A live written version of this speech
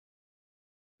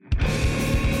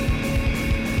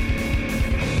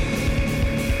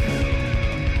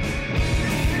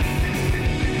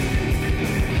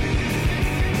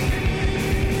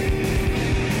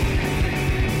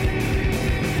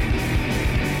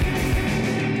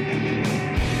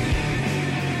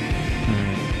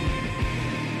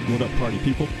What up, party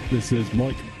people? This is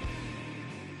Mike.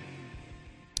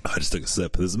 I just took a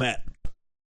sip. This is Matt.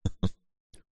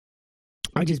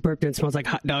 I just burped and it smells like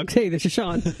hot dogs. Hey, this is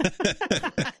Sean.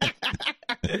 I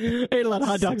ate a lot of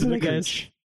hot dogs tonight, guys.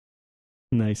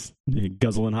 Nice. You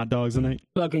guzzling hot dogs tonight?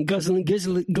 Fucking guzzling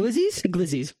glizzies?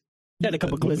 Glizzies. Had a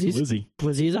couple glizzies. Glizzy.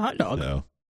 Glizzy is a hot dog. No.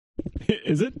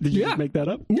 Is it? Did you Yeah. just make that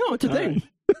up? No, it's a thing.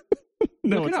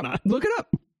 No, Look it's it up. not. Look it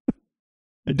up.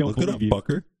 I don't Look it believe up, you.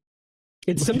 fucker.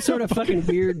 It's some sort of fucking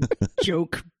weird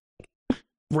joke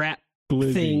rap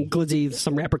Glizzy. thing. Glizzy.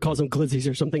 Some rapper calls them glizzies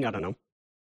or something. I don't know.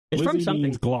 It's Glizzy from something.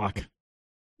 means Glock.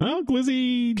 Oh,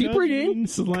 glizzy. Keep does reading. mean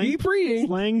Slang, Keep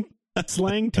reading.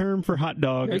 slang term for hot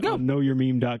dog There you go. on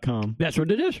knowyourmeme.com. That's what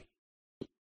it is.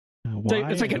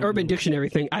 It's like an Urban Dictionary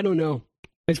thing. I don't know.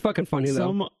 It's fucking funny,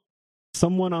 though.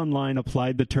 Someone online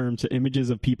applied the term to images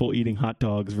of people eating hot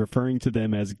dogs, referring to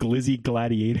them as glizzy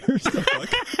gladiators.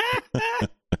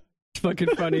 It's fucking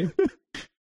funny.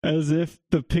 As if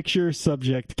the picture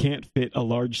subject can't fit a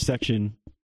large section,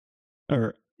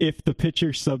 or if the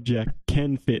picture subject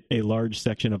can fit a large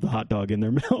section of the hot dog in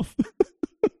their mouth.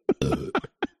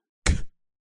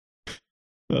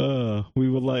 We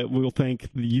will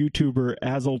thank the YouTuber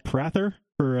Azel Prather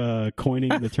for coining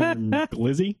the term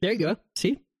glizzy. There you go.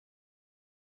 See?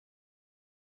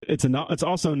 It's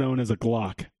also known as a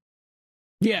Glock,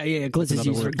 Yeah. Glizzy's another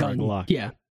used for word for a gun. Glock.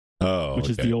 Yeah. Oh, which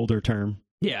is okay. the older term.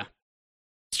 Yeah.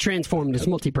 It's transformed. It's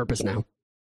multi-purpose now.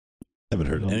 Haven't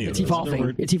heard any of It's those. evolving.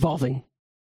 word. It's evolving.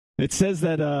 It says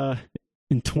that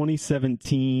in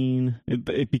 2017,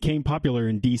 it became popular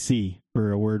in DC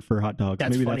for a word for hot dogs.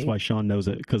 That's Maybe funny. that's why Sean knows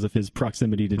it, because of his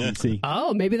proximity to Yeah. DC.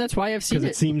 Oh, maybe that's why I've seen Because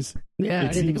it. it seems Yeah, I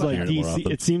it didn't think seems about like Hearing it more DC.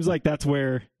 often. It seems like that's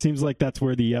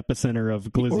where the epicenter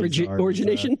of glizzies are.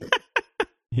 Origination?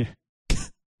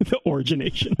 The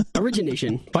origination.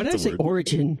 Origination. Why did I That's a say word.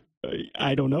 origin?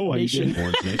 I don't know why you Nation. did.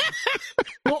 Orange Nation.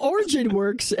 Well, origin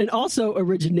works, and also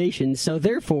origination. So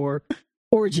therefore,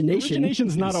 origination.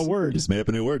 Origination's not a word. Just made up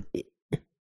a new word.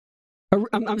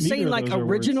 I'm saying of like those are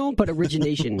original, but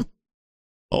origination.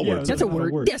 All Yeah, words. That's a not a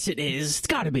word. word. Yes, it is. It's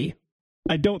got to be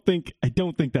I don't think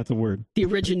that's a word. the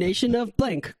origination of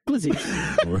blank glizzy.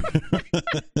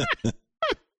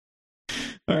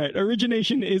 All right,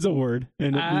 origination is a word,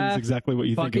 and it means exactly what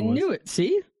you think it Fucking was. knew it.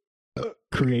 See,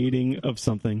 Creating of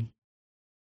something.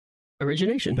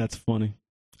 origination. That's funny.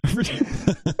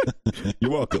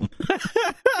 You're welcome.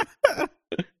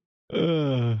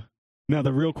 Now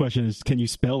the real question is, can you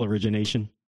spell origination?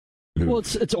 Well,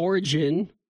 it's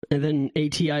origin, and then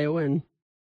ATION.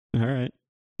 All right,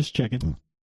 just checking.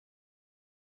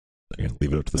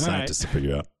 Leave it up to the All scientists to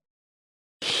figure out.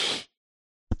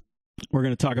 We're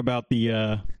going to talk about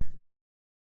the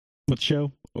what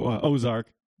show? Ozark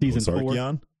season 4.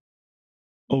 Ozarkian?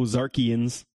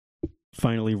 Ozarkians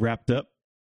finally wrapped up.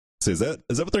 So is that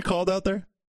what they're called out there?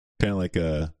 Kind of like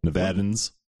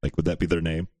Nevadans? Like, would that be their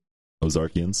name?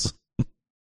 Ozarkians?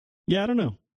 Yeah, I don't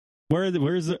know. Where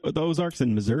is the Ozarks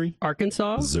in Missouri?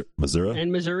 Arkansas Missouri?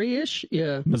 and Missouri-ish.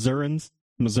 Yeah. Missourians.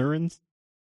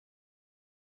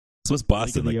 So what's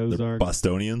Boston? Think Like, of the they're Ozarks.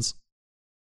 Bostonians?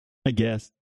 I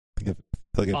guess. I feel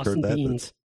like I've Boston heard that.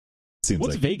 beans. But seems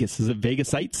What's like Vegas? Is it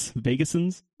Vegasite?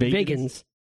 Vegasans? Vegans.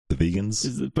 the vegans.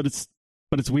 Is it, but it's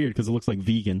weird because it looks like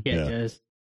vegan. Yeah, Yeah. it does.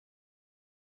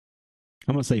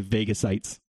 I'm gonna say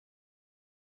Vegasites.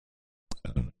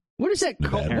 I don't know. What is that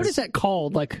called? Nevada. What is that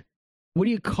called? Like, what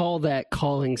do you call that?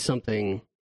 Calling something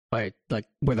by like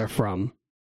where they're from,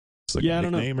 Just like Yeah, I a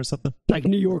don't know. nickname or something? like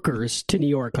New Yorkers to New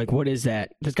York. Like, what is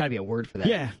that? There's got to be a word for that.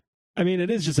 Yeah, I mean it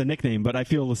is just a nickname, but I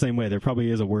feel the same way. There probably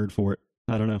is a word for it.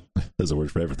 I don't know. There's a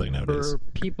word for everything nowadays. For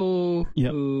people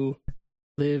Yep. who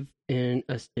live in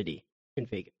a city in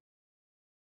Vegas.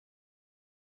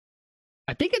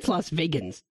 I think it's Las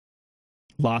Vegans.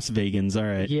 Las Vegans. All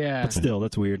right. Yeah. But still,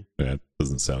 that's weird. Yeah, it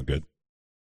doesn't sound good.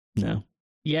 No.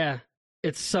 Yeah.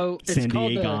 It's called San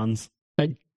Diegans.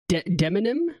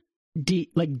 demonym,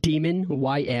 like demon,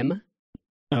 YM,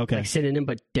 Okay. like synonym,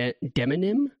 but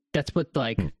demonym. That's what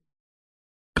like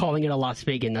calling it a Las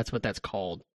Vegan. That's what that's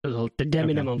called. The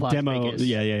demonym Okay. of Las Vegas.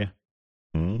 Yeah.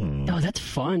 Mm. Oh, that's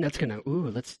fun. That's gonna. Ooh,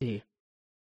 let's see.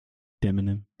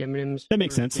 Demonym. Demonyms. That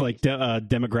makes for sense. Like Vegas.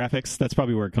 demographics. That's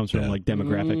probably where it comes from. Yeah. Like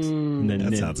demographics. And then That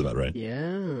nim. sounds about right.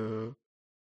 Yeah.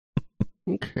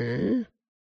 Okay.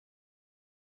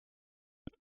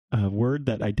 A word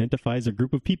that identifies a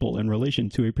group of people in relation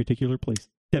to a particular place.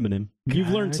 Demonym. You've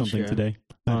learned something Gotcha. today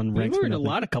on We Ranks for learned a Nothing.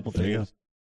 lot of couple There you things. go.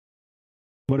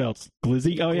 What else?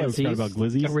 Glizzy? Oh, yeah, we forgot Glizzies. about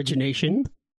glizzies. Origination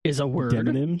is a word.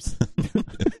 Demonyms.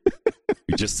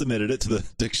 We just submitted it to the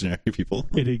dictionary, people.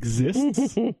 It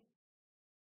exists.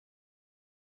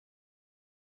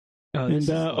 Oh, and this is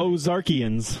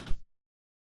Ozarkians.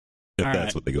 If All that's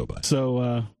right. what they go by.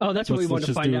 So oh, that's what we let's wanted to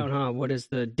just find do- out, huh? What is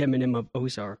the demonym of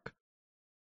Ozark?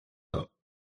 Oh.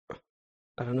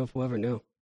 I don't know if we'll ever know.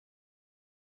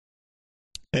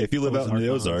 Hey, if you live out in the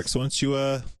Ozark Ozarks, why don't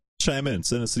you chime in,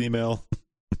 send us an email,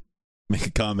 make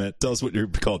a comment, tell us what you're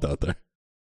called out there.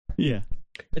 yeah,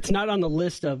 It's not on the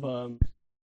list of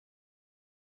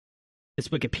this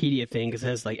Wikipedia thing because it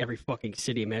has like every fucking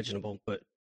city imaginable, but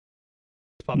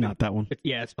it's probably not that one.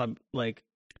 it's probably like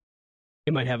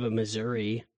it might have a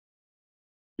Missouri,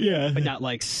 Yeah, but not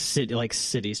like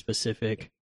city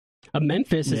specific. A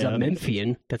Memphis is a Yeah.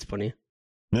 Memphian. That's funny.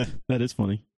 that is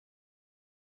funny.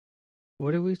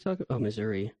 What are we talking? Oh,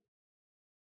 Missouri.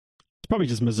 It's probably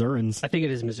just Missourians. I think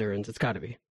it is Missourians. It's got to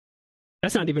be.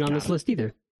 That's not even on this Got it. list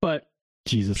either. But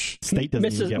Jesus, state doesn't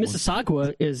even get one.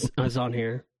 Mississauga is on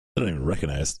here. I don't even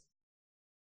recognize.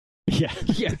 Yeah,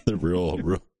 Yeah. They're real,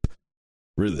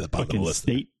 really the bottom of the fucking list.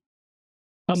 state.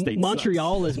 State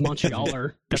Montreal is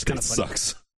Montrealer. That's State kind of funny.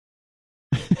 sucks.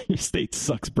 Your state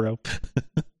sucks, bro.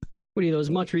 What are you, those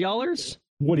Montrealers?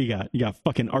 What do you got? You got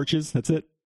fucking arches. That's it.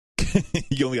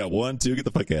 You only got 1, 2. Get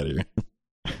the fuck out of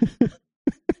here.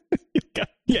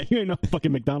 Yeah, you ain't no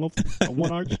fucking McDonald's.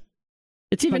 One arch.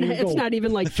 It's even. Fucking It's gold. not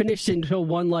even like finished until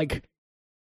one like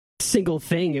single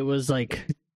thing. It was like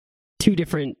 2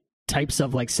 different types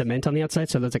of like cement on the outside,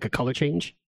 so there's like a color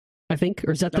change. I think,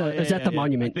 or is that the Oh, yeah, is that yeah, the yeah.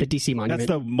 monument, I the think DC monument? That's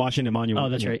the Washington Monument. Oh,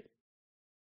 that's Yeah. right.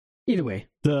 Either way,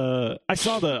 I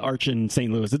saw the arch in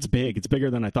St. Louis. It's big. It's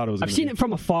bigger than I thought it was. I've seen it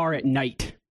from afar at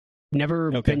night.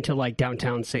 Never Okay. been to like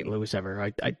downtown St. Louis ever.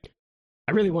 I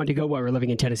really wanted to go while we were living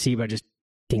in Tennessee, but I just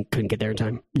couldn't get there in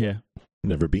time. Yeah,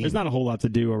 Never been. there's not a whole lot to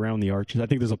do around the arch. I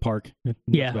think there's a park. That's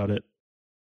Yeah. about it.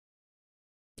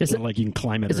 Is It's it not like you can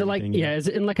climb it. is or it like anything, Is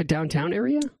it in like a downtown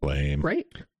area? Lame. Right?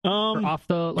 Or off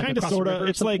the like kind of across the sort river of. or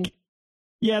It's something? like,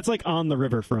 yeah, it's like on the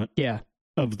riverfront yeah.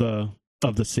 of the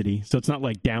city. So it's not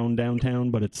like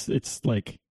downtown, but it's like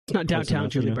It's not Close downtown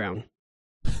enough, Julie you know? Brown.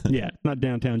 yeah, not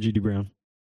downtown Judy Brown.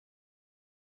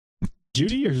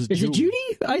 Judy or Is it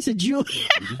Judy? I said Julie.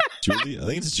 Julie? I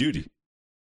think it's Judy.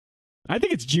 I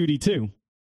think it's Judy too.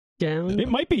 Down. It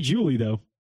might be Julie though.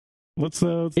 Let's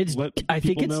It's- let I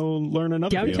think people it's know, learn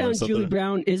another. Down- Downtown something Julie there?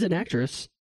 Brown is an actress.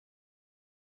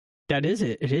 That is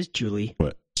it. It is Julie.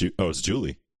 What? It's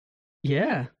Julie.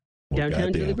 Yeah. Well, Downtown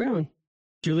goddamn. Julie Brown.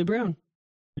 Julie Brown.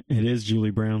 It is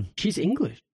Julie Brown. She's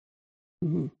English.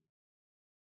 Mhm.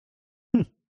 Hmm.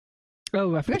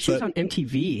 Oh, I forgot What's she was that? on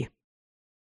MTV.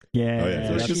 Yeah, Oh,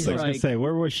 yeah. that's She's what I was like- gonna say.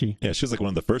 Where was she? Yeah, she was like one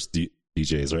of the first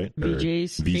DJs, right? Or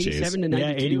VJs, VJs. 87 to Yeah,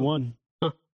 92. 81.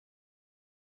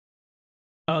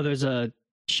 Oh, there's a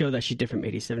show that she did from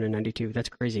 87 to 92. That's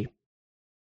crazy.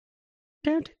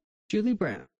 Downtown Julie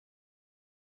Brown.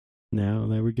 Now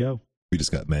there we go. We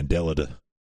just got Mandela to.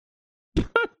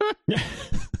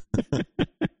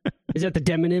 Is that the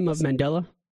demonym of Mandela?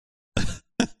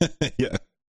 Yeah.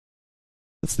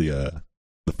 That's the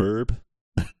verb.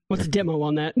 What's the demo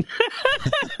on that?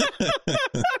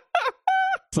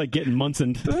 It's like getting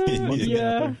Munson.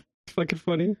 Yeah. Fucking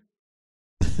funny.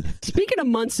 Speaking of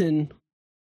Munson.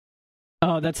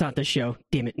 Oh, that's not the show.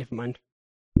 Damn it. Never mind.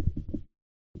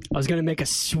 I was going to make a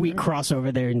sweet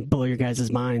crossover there and blow your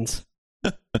guys' minds.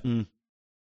 Mm.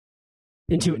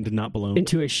 Into Did not belong.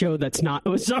 into a show that's not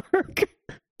Ozark.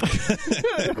 I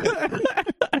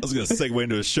was going to segue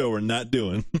into a show we're not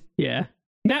doing. Yeah.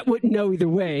 Matt wouldn't know either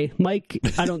way. Mike,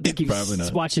 I don't think Probably you've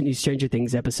not. watched any Stranger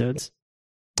Things episodes.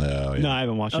 Oh, yeah. No, I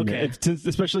haven't watched it Okay. yet.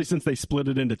 Especially since they split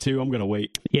it into 2, I'm gonna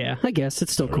wait. Yeah, I guess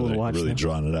it's still cool really, to watch. Really though.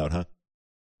 drawing it out, huh?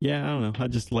 Yeah, I don't know. I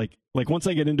just like once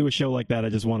I get into a show like that, I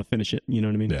just want to finish it. You know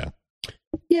what I mean? Yeah.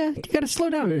 Yeah, you got to slow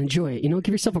down and enjoy it. You know,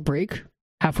 give yourself a break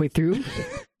halfway through.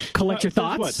 Collect your There's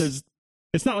thoughts. What?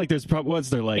 It's not like there's probably what's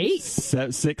there like 8?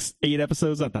 6, 8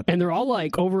 episodes. I thought. And they're all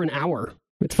like over an hour.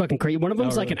 It's fucking crazy. One of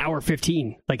them's like really? an hour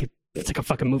 15. Like it's like a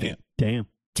fucking movie. Yeah. Damn.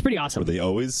 It's pretty Were awesome. they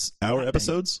always hour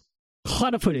episodes? A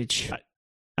lot of footage.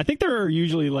 I think there are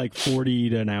usually like 40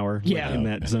 to an hour. Yeah. in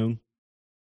that Okay. zone.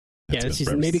 Yeah, That's this good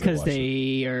season. premise Maybe to because watch it.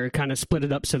 they are kind of split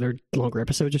it up so they're longer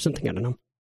episodes or something. I don't know.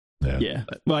 Yeah.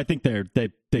 Well, I think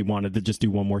they wanted to just do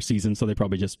one more season, so they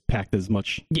probably just packed as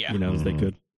much Yeah. as they Mhm.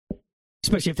 could.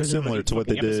 Especially if there's Similar only to what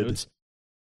they fucking did. episodes.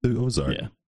 The Ozark.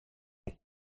 Yeah.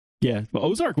 Yeah. Well,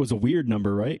 Ozark was a weird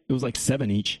number, right? It was like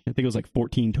 7 each. I think it was like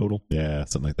 14 total. Yeah,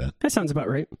 something like that. That sounds about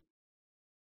right.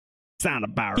 Sound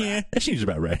about right. Yeah, that seems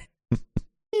about right.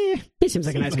 He seems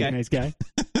like a nice guy. Nice guy.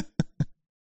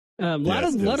 Lot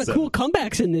Yes, of yes, cool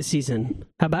comebacks in this season.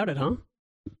 How about it, huh?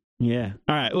 Yeah.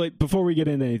 All right. Like before we get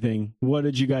into anything, what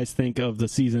did you guys think of the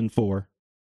season 4?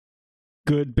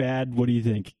 Good, bad? What do you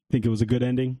think? Think it was a good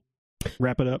ending?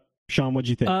 Wrap it up. Sean, what'd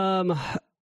you think?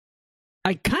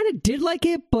 I kind of did like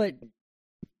it, but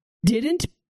didn't.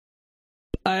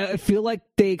 I feel like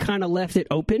they kind of left it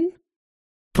open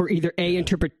for either A,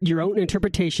 your own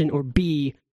interpretation, or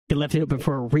B, they left it open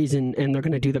for a reason, and they're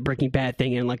going to do the Breaking Bad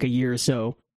thing in like a year or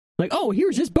so. Like, oh,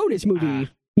 here's this bonus movie.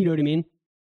 You know what I mean?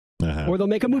 Or they'll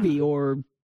make a movie, or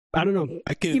I don't know.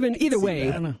 Either way.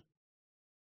 I don't know.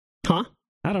 Huh?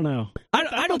 I don't know.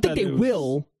 I don't think they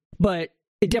will, but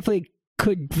it definitely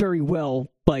could very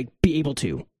well like be able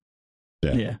to.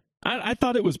 Yeah. I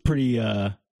thought it was pretty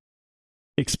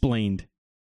explained.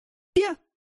 Yeah.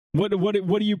 What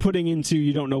are you putting into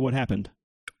you don't know what happened?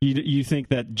 You think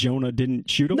that Jonah didn't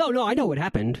shoot him? No, I know what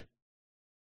happened.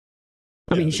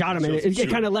 I mean, he shot him, and it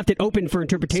kind of left it open for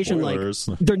interpretation. Spoilers.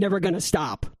 Like they're never going to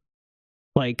stop.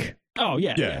 Like, oh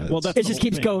yeah. Well, that's it just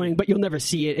keeps going, but you'll never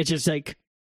see it. It's just like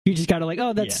you just gotta like,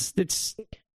 oh, that's.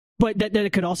 But then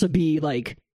it could also be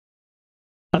like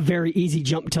a very easy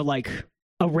jump to like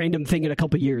a random thing in a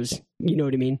couple years. You know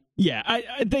what I mean? Yeah,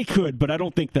 they could, but I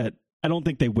don't think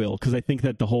they will, because I think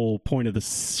that the whole point of the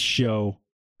show,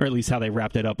 or at least how they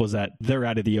wrapped it up, was that they're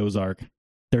out of the Ozark.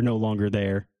 They're no longer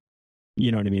there.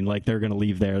 You know what I mean? Like, they're going to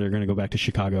leave there. They're going to go back to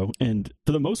Chicago. And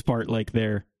for the most part, like,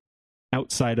 they're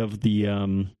outside of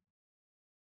the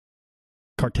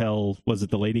cartel. Was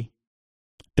it the lady?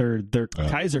 Their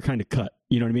ties are kind of cut.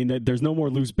 You know what I mean? There's no more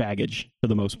loose baggage for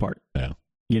the most part. Yeah.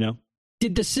 You know?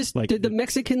 Did the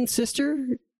Mexican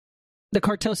sister, the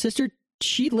cartel sister,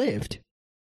 she lived,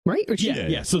 right? Or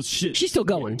yeah. So she's still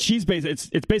going. She's it's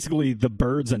basically the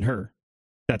birds and her.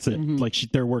 That's it. Mm-hmm. Like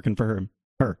they're working for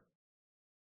her.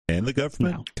 And the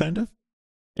government, kind of.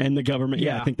 And the government,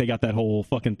 yeah. I think they got that whole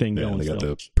fucking thing going. They got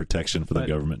the protection for the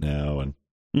government now, and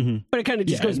but it kind of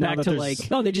just goes back to like,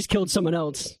 oh, they just killed someone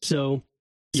else, so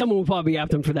someone will probably be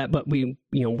after them for that, but we'll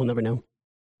never know.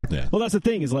 Yeah. Well, that's the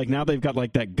thing is like now they've got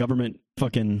like that government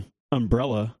fucking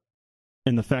umbrella,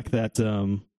 and the fact that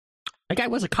that guy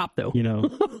was a cop though. You know.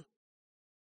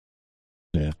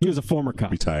 Yeah. He was a former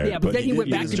cop. Retired. Yeah, but then he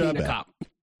went back to being a cop.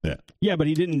 Yeah. Yeah, but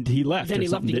he didn't. He left. Then he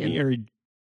left again.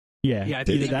 Yeah, I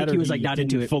think he was like not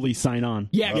into it. Fully sign on.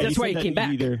 Yeah, that's why he came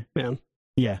back.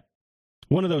 Yeah,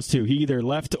 one of those two. He either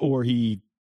left or he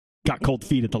got cold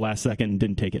feet at the last second and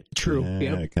didn't take it. True.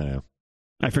 Yeah, kind of.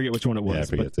 I forget which one it was. Yeah, I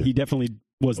forget but too. He definitely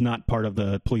was not part of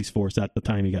the police force at the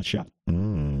time he got shot.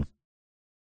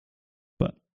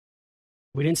 But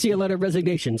we didn't see a letter of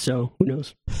resignation, so who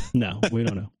knows? No, we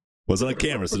don't know. Wasn't on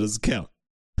camera, so it doesn't count.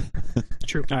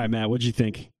 True. All right, Matt, what'd you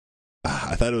think?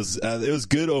 I thought it was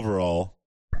good overall.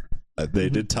 They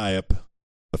did tie up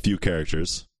a few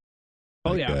characters.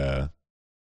 Oh, like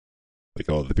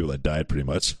all the people that died, pretty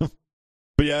much. But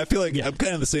yeah, I feel like I'm kind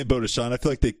of in the same boat as Sean. I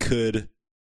feel like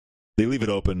they leave it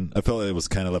open. I felt like it was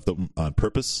kind of left open on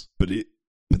purpose. But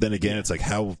then again, it's like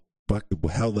how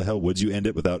the hell would you end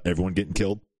it without everyone getting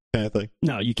killed, kind of thing?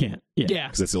 No, you can't. Yeah,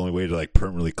 because that's the only way to like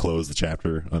permanently close the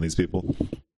chapter on these people.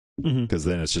 Because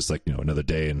then it's just like another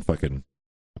day in fucking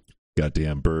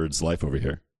goddamn Bird's life over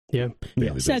here. Yeah.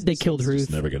 Sad they killed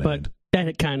Ruth, never gonna but end.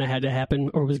 that kind of had to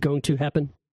happen, or was going to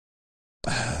happen.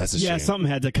 That's a shame. Something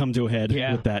had to come to a head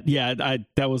with that. Yeah,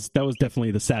 that was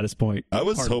definitely the saddest point. I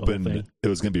was hoping it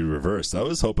was going to be reversed. I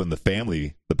was hoping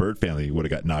the Bird family would have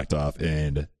got knocked off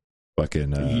and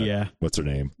fucking what's her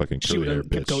name? Fucking curly hair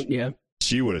bitch.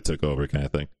 She would have took over, kind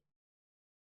of thing.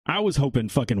 I was hoping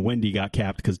fucking Wendy got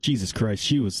capped because Jesus Christ,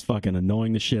 she was fucking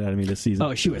annoying the shit out of me this season.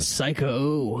 Oh, she was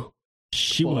psycho.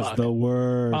 She was the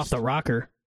worst. Off the rocker.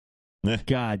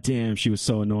 God damn, she was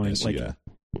so annoying.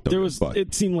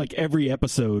 It seemed like every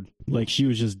episode, like she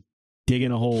was just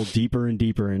digging a hole deeper and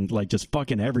deeper and like just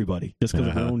fucking everybody just because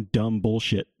of her own dumb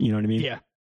bullshit. You know what I mean? Yeah.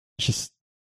 Just,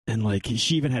 and like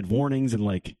she even had warnings and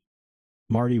like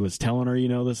Marty was telling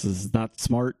her, this is not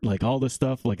smart, like all this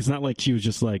stuff. Like it's not like she was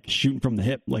just like shooting from the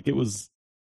hip. Like it was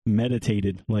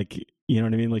meditated. Like, you know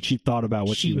what I mean? Like she thought about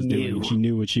what she was doing. She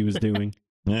knew what she was doing.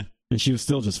 Yeah. And she was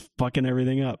still just fucking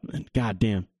everything up. And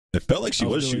goddamn. It felt like she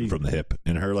was shooting from the hip,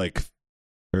 and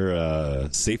her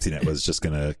safety net was just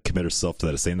gonna commit herself to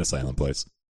that insane asylum place.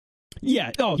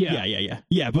 Yeah. Oh, yeah.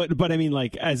 Yeah, but I mean,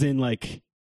 like, as in, like,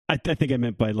 I think I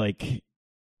meant by like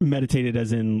meditated,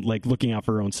 as in like looking out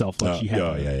for her own self. Like she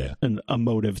had a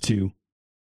motive to,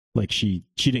 like she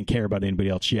didn't care about anybody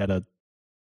else. She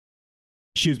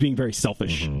was being very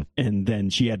selfish, and then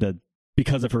she had to,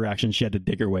 because of her actions, she had to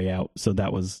dig her way out. So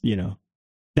that was,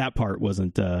 that part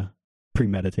wasn't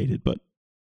premeditated, but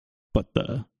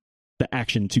the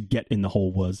action to get in the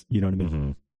hole was, you know what I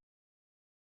mean?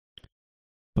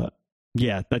 But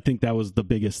yeah, I think that was the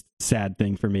biggest sad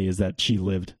thing for me, is that she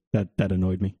lived. That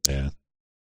annoyed me. Yeah.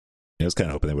 I was kind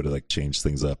of hoping they would have like changed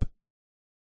things up.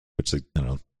 which I don't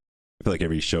know. I feel like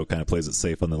every show kind of plays it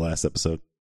safe on the last episode.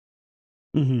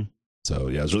 Mm-hmm. So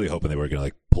yeah, I was really hoping they were going to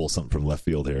like pull something from left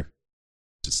field here,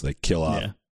 just like kill off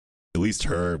at least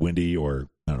her, Wendy, or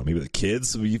I don't know, maybe the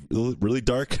kids would be really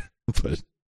dark, but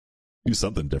do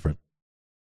something different.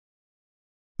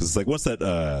 Because it's like once that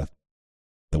the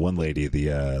one lady,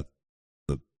 the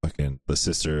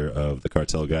sister of the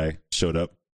cartel guy showed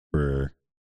up for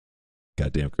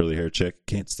goddamn curly hair chick,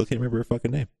 still can't remember her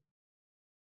fucking name.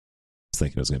 I was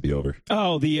thinking it was going to be over.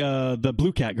 Oh, the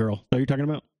blue cat girl that you're talking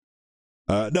about?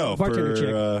 No,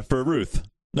 for Ruth.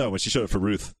 No, when she showed up for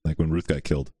Ruth, like when Ruth got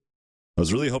killed. I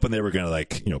was really hoping they were going to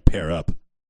like, pair up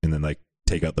and then like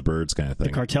take out the birds kind of thing.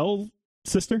 The cartel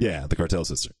sister? Yeah, the cartel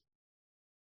sister.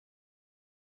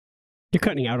 You're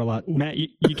cutting out a lot. Matt, you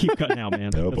keep cutting out,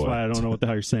 man. Oh, That's why I don't know what the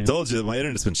hell you're saying. I told you, my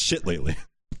internet's been shit lately.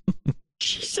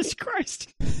 Jesus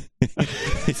Christ.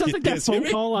 It sounds like that phone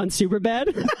call on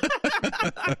Superbad.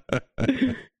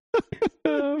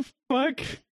 Oh, fuck.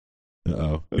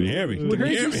 Uh-oh. Can you hear me? We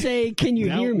heard you say, can you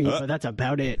hear me? But that's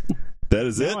about it. That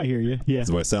is it? I hear you. Yeah.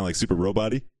 Do I sound like super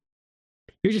robot-y?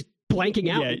 You're just blanking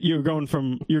out. Yeah, you're going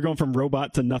from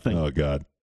robot to nothing. Oh, God.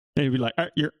 And you'd be like,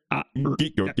 you're...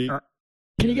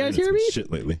 Can you guys hear me?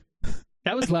 Shit lately.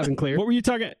 That was loud and clear. What were you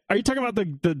talking... Are you talking about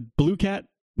the blue cat?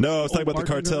 No, I was talking about the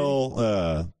cartel...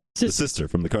 the sister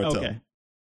from the cartel. Okay.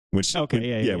 When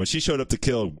she showed up to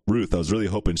kill Ruth, I was really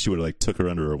hoping she would have like took her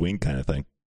under her wing kind of thing.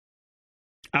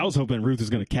 I was hoping Ruth was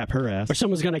going to cap her ass. Or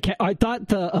someone's going to... I thought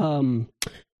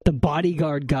the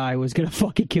bodyguard guy was going to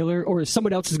fucking kill her, or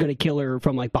someone else is going to kill her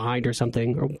from like behind or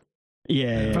something, or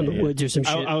from the woods or some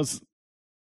shit.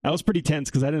 I was pretty tense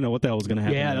because I didn't know what the hell was going to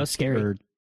happen. Yeah, that was scary.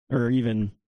 Or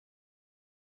even...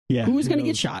 Yeah. Who was going to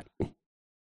get shot?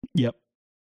 Yep.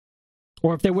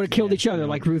 Or if they would have killed each other,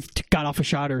 like Ruth got off a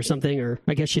shot or something, or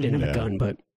I guess she didn't have a gun,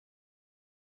 but...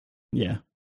 Yeah.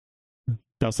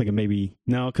 I was thinking maybe...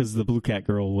 No, because the blue cat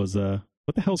girl was... What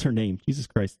the hell's her name? Jesus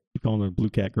Christ. You calling her blue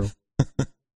cat girl.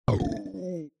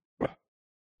 And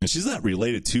she's not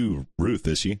related to Ruth,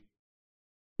 is she?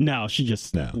 No, she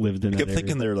just lived in that area. I kept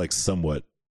thinking they're like somewhat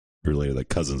related, like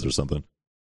cousins or something.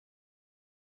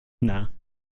 Nah.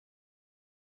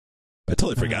 I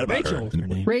totally forgot about her.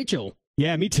 Rachel.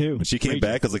 Yeah, me too. When she came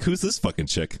back, I was like, who's this fucking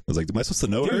chick? I was like, am I supposed to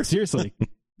know her? Seriously.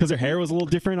 Because her hair was a little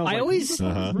different. I always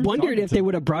wondered if they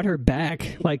would have brought her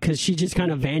back, like, because she just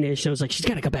kind of vanished. I was like, she's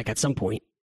got to come back at some point.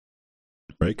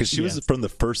 Right? Because she was from the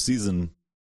first season.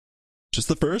 Just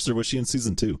the first, or was she in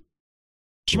season 2?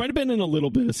 She might have been in a little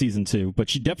bit of season 2, but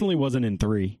she definitely wasn't in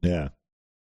 3. Yeah.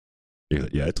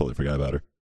 Yeah, I totally forgot about her.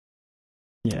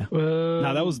 Yeah.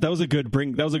 No, that was a good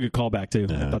that was a good callback too.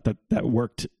 I thought that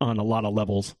worked on a lot of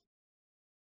levels.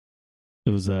 It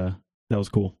was that was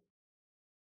cool.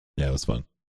 Yeah, it was fun.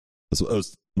 I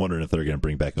was wondering if they're going to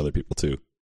bring back other people too,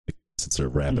 since they're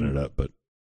wrapping it up. But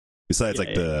besides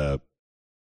the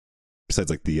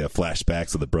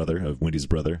flashbacks of the brother of Wendy's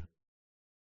brother,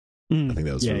 I think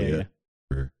that was really it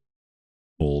for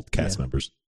old cast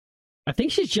members. I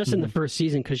think she's just in the first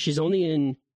season because she's only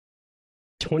in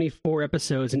 24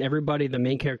 episodes, and everybody, the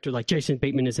main character, like Jason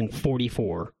Bateman, is in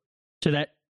 44. So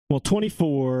that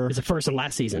 24 is the first and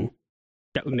last season.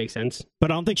 That would make sense.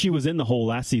 But I don't think she was in the whole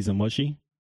last season, was she?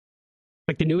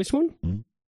 Like the newest one? Mm-hmm.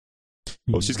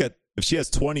 Well, if she has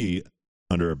 20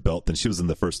 under her belt, then she was in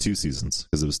the first 2 seasons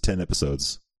because it was 10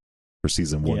 episodes for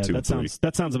season 1, 2, and 3.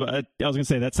 That sounds about. I was gonna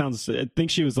say that sounds. I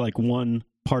think she was like 1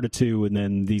 part of 2, and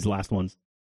then these last ones.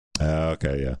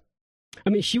 Okay, yeah. I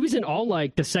mean, she was in all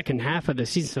like the second half of the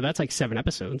season, so that's like 7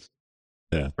 episodes.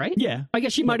 Yeah. Right? Yeah. I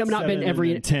guess she might have not been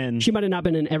every 10. She might have not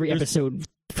been in every episode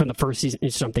from the first season or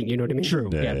something, you know what I mean? True.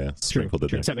 Yeah. Sprinkled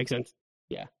it in. Does that make sense?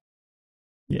 Yeah.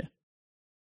 Yeah.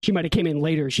 She might have came in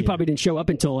later. She probably didn't show up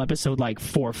until episode like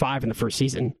 4 or 5 in the first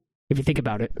season, if you think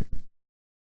about it.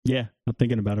 Yeah, I'm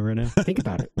thinking about it right now. Think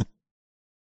about it.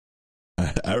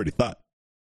 I already thought.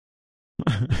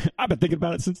 I've been thinking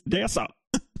about it since the day I saw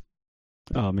it.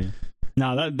 Oh, man.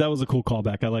 No, that was a cool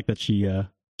callback. I like that she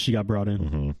got brought in.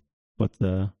 Mm-hmm. But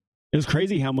it was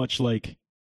crazy how much like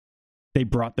they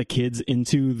brought the kids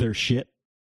into their shit.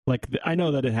 Like I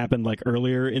know that it happened like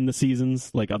earlier in the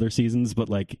seasons, like other seasons, but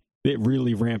like it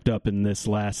really ramped up in this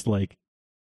last like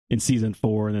in season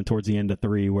 4 and then towards the end of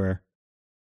 3 where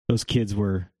those kids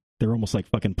they're almost like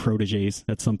fucking proteges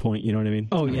at some point. You know what I mean?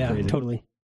 Oh yeah, crazy. Totally.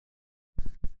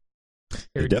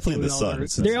 They're definitely in the sun.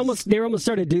 They almost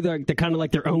started to do the kind of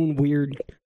like their own weird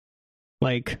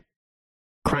like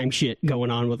crime shit going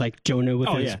on with like Jonah with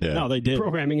his No, they did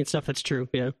programming and stuff. That's true.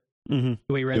 Yeah. Mm-hmm.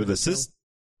 The way you read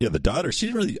the daughter. I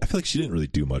feel like she didn't really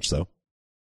do much though.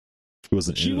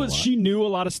 She knew a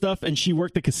lot of stuff, and she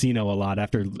worked the casino a lot.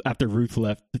 After Ruth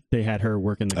left, they had her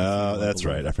working the casino. Oh, that's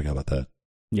right. I forgot about that.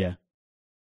 Yeah.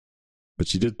 But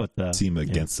she did seem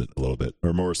against it a little bit,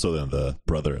 or more so than the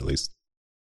brother, at least.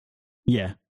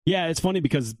 Yeah. Yeah, it's funny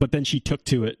but then she took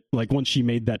to it. Like, once she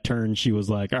made that turn, she was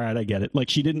like, all right, I get it. Like,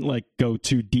 she didn't, like, go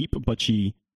too deep, but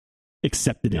she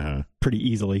accepted it pretty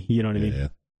easily. You know what I mean? Yeah.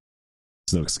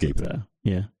 There's no escape.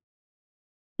 Yeah.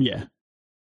 Yeah.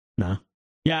 Nah.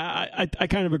 Yeah, I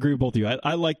kind of agree with both of you.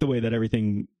 I like the way that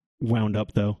everything wound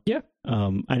up, though. Yeah. I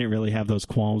didn't really have those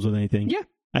qualms with anything. Yeah.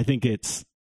 I think it's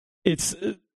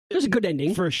there's a good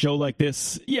ending for a show like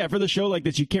this. Yeah, for the show like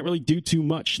this, you can't really do too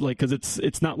much, like, because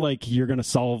it's not like you're gonna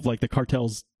solve, like, the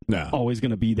cartel's always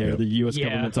gonna be there. Yep. The U.S.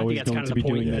 government's always going to be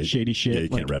doing that shady shit. Yeah, you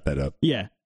can't wrap that up. Yeah.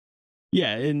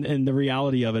 Yeah, and the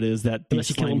reality of it is that these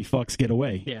slimy fucks get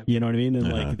away. Yeah. You know what I mean?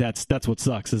 And like that's what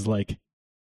sucks is, like,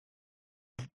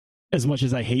 as much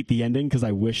as I hate the ending, because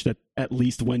I wish that at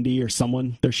least Wendy or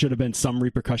someone, there should have been some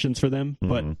repercussions for them,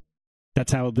 but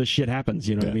that's how this shit happens.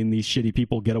 You know what I mean? These shitty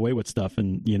people get away with stuff,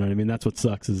 and you know what I mean? That's what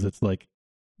sucks is it's like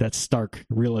that stark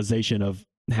realization of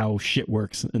how shit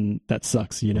works, and that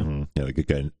sucks, you know? Yeah, the good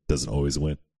guy doesn't always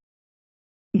win.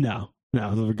 No,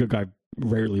 the good guy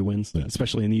rarely wins,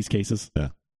 especially in these cases. Yeah.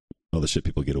 All the shit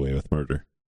people get away with murder.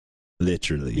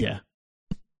 Literally. Yeah.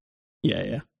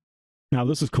 Now,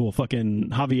 this is cool. Fucking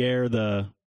Javier, the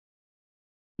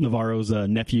Navarro's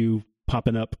nephew,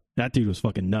 popping up. That dude was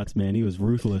fucking nuts, man. He was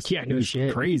ruthless. Yeah, no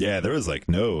shit. Crazy. Yeah, there was, like,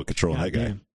 no control on that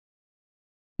guy.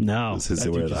 No. It was his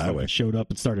way of the highway. Showed up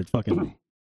and started fucking...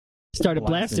 Started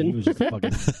blasting. He was just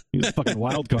he was a fucking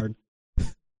wild card.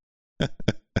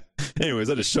 Anyways,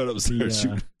 I just showed up and started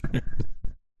shooting.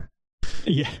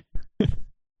 Yeah.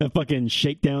 That fucking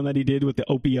shakedown that he did with the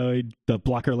opioid, the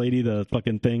blocker lady, the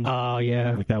fucking thing. Oh,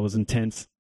 yeah. Like, that was intense.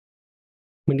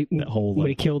 When he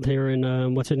killed her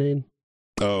and, what's her name?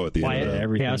 Oh, at the Wyatt. end of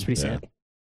everything. Yeah, that was pretty sad.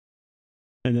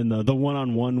 And then the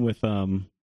one-on-one with, I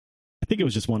think it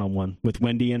was just one-on-one with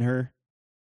Wendy and her,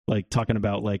 like, talking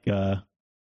about, like, or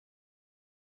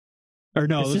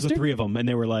no, it was the three of them, and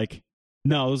they were like,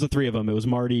 no, it was the three of them. It was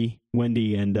Marty,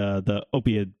 Wendy, and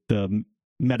the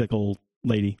medical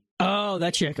lady. Oh,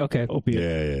 that chick. Okay.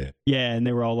 Opiate. Yeah, and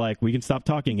they were all like, we can stop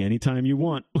talking anytime you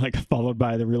want. Like, followed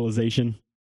by the realization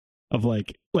of,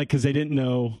 like, because they didn't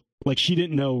know, like, she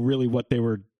didn't know really what they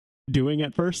were doing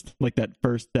at first. Like,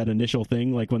 that initial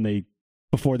thing, like,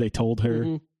 before they told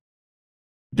her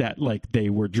that, like,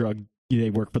 they work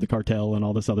for the cartel and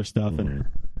all this other stuff. And,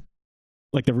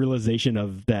 like, the realization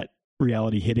of that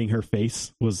reality hitting her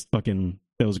face was that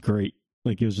was great.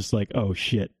 Like, it was just like, oh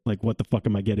shit, like, what the fuck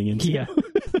am I getting into? Yeah.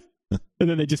 And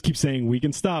then they just keep saying, we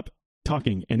can stop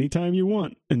talking anytime you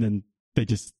want. And then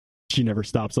she never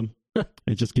stops them.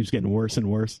 It just keeps getting worse and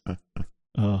worse.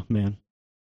 Oh, man.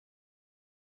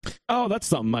 Oh, that's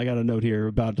something I got a note here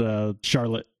about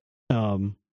Charlotte. Her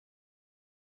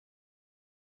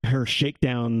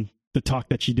shakedown, the talk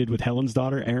that she did with Helen's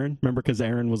daughter, Erin. Remember, because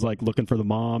Erin was, like, looking for the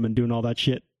mom and doing all that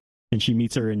shit. And she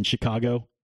meets her in Chicago.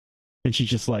 And she's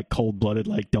just, like, cold-blooded,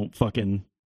 like, don't fucking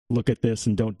look at this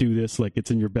and don't do this. Like,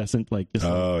 it's in your best interest. Like, just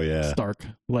stark.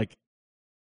 Like,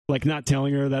 not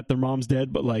telling her that their mom's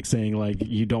dead, but, like, saying, like,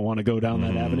 you don't want to go down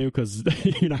that avenue because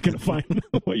you're not going to find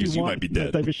what you want. You might be dead.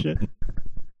 That type of shit.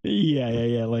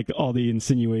 Yeah. Like, all the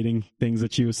insinuating things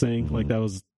that she was saying. Like, that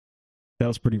was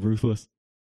pretty ruthless.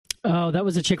 Oh, that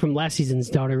was a chick from last season's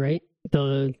daughter, right?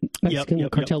 The Mexican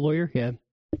cartel lawyer? Yeah.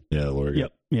 Yeah, the lawyer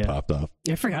popped off.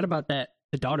 I forgot about that.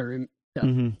 The daughter.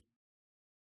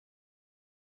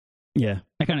 Yeah.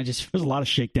 I kind of just... There's a lot of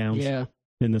shakedowns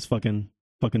in this fucking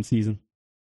season.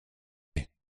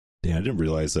 Damn, I didn't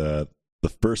realize the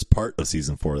first part of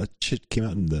season 4, that shit came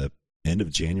out in the end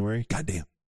of January. Goddamn.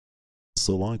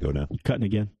 So long ago now. You're cutting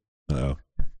again. Uh-oh.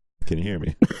 Can you hear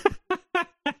me?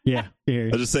 Yeah. I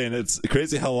was just saying, it's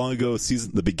crazy how long ago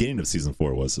the beginning of season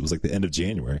 4 was. It was like the end of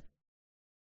January.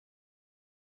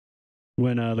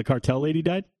 When the cartel lady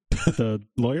died? The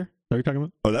lawyer? Is that what you're talking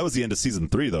about? Oh, that was the end of season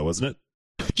 3, though, wasn't it?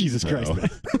 Jesus Christ, man.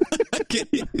 I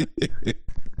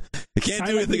can't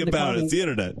do anything about it. It's the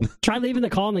internet. Try leaving the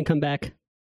call and then come back.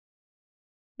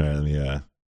 All right, let me...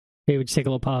 Maybe we'll just take a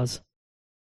little pause.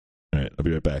 All right, I'll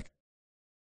be right back.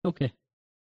 Okay.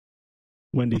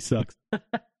 Wendy sucks.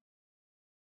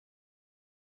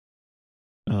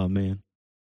 Oh, man.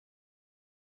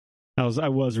 I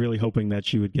was really hoping that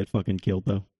she would get fucking killed,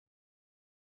 though.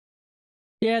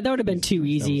 Yeah, that would have been too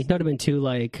easy. That would have been too,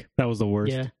 like... That was the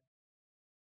worst. Yeah.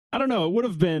 I don't know. It would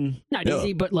have been... Not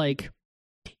easy, but, like...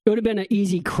 It would have been an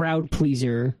easy crowd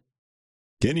pleaser.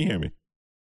 Can you hear me?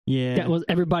 Yeah. That was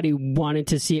everybody wanted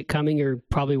to see it coming or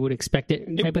probably would expect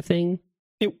it type of thing.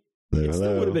 It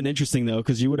still would have been interesting though,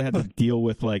 because you would have had to deal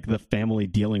with like the family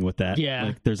dealing with that. Yeah.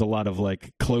 Like, there's a lot of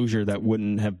like closure that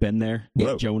wouldn't have been there.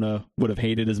 Yeah. Jonah would have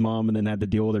hated his mom and then had to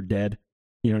deal with her dead.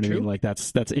 You know what I mean? Like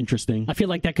that's interesting. I feel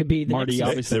like that could be the Marty, next...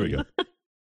 obviously. There we go.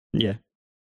 Yeah.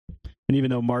 And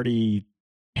even though Marty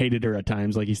hated her at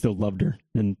times, like he still loved her,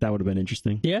 and that would have been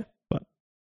interesting. Yeah. But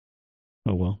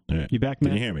oh well. All right. You back, Can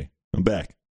man? you hear me? I'm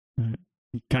back.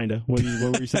 Kinda. What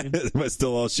were you saying? Am I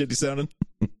still all shitty sounding?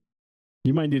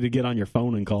 You might need to get on your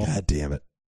phone and call, God damn it.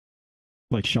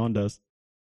 like Sean does.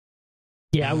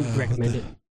 Yeah, I would recommend it.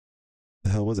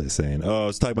 The hell was I saying? Oh, I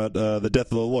was talking about the death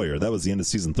of the lawyer. That was the end of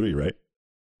season 3, right?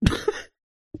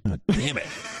 Oh, damn it.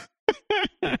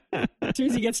 As soon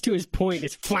as he gets to his point,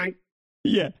 it's flank.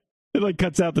 Yeah. It like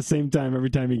cuts out the same time every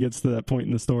time he gets to that point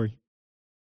in the story.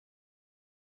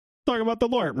 Talking about the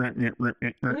lawyer.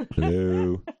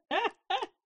 Hello.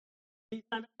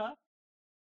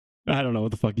 I don't know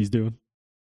what the fuck he's doing.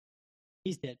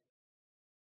 He's dead.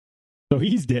 So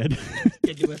he's dead.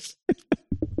 Dead to us.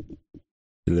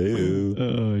 Hello.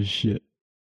 Oh, shit.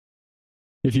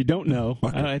 If you don't know,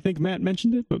 I think Matt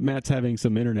mentioned it, but Matt's having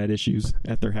some internet issues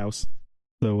at their house.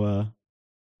 So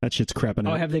that shit's crapping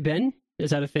out. Oh, have they been?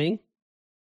 Is that a thing?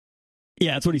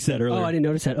 Yeah, that's what he said earlier. Oh, I didn't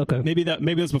notice that. Okay. Maybe that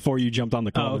was before you jumped on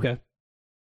the call. Oh, okay.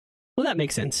 Well, that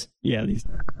makes sense. Yeah,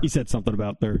 he said something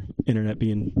about their internet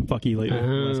being fucky lately the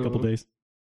last couple days.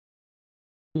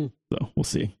 So we'll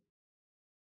see.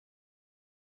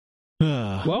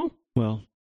 Well,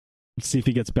 let's see if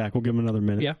he gets back. We'll give him another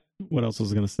minute. Yeah. What else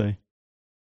was I going to say?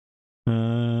 I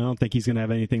don't think he's going to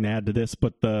have anything to add to this,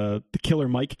 but the Killer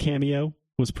Mike cameo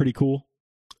was pretty cool.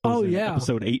 It was in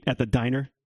episode 8 at the diner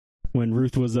when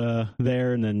Ruth was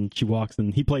there, and then she walks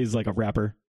and he plays like a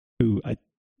rapper who I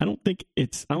don't think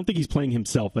he's playing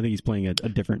himself. I think he's playing a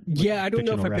different. Yeah, I don't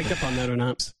know if I rapper. picked up on that or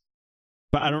not.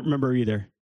 But I don't remember either.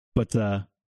 But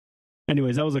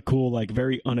anyways, that was a cool, like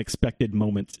very unexpected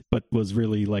moment, but was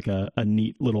really like a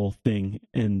neat little thing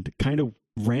and kind of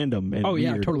random and weird.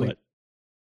 Yeah, totally. But,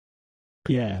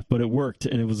 yeah, but it worked,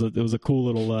 and it was a cool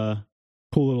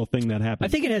little thing that happened. I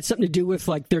think it had something to do with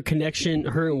like their connection,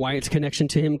 her and Wyatt's connection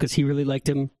to him, because he really liked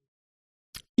him.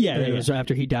 Yeah, it was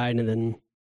after he died, and then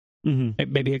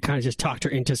maybe it kind of just talked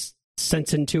her into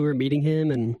sensing to her meeting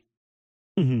him and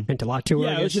meant a lot to her.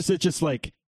 Yeah, it was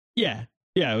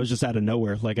just out of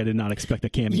nowhere. Like I did not expect a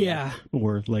cameo. Yeah,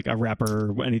 or like a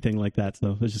rapper or anything like that.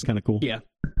 So it was just kind of cool. Yeah,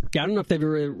 I don't know if they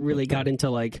ever really got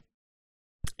into like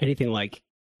anything like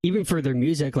even for their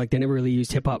music. Like they never really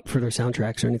used hip hop for their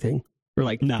soundtracks or anything. Or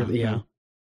like no.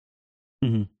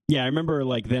 Mm-hmm. Yeah, I remember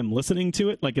like them listening to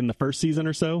it like in the first season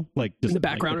or so, like just in the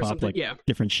background like, or something. Like,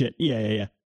 different shit. Yeah.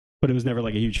 But it was never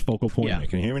like a huge focal point. Yeah,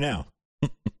 can you hear me now?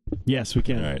 Yes, we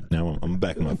can. All right, now I'm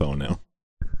back on my phone now.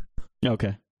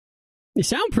 Okay. You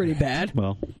sound pretty bad.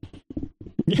 Well,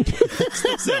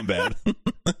 still sound bad.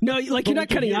 No, like you're not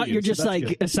cutting out. You're just like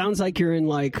good. It sounds like you're in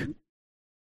like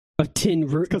a tin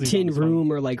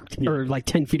room or like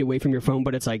 10 feet away from your phone,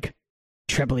 but it's like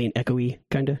trebly and echoey,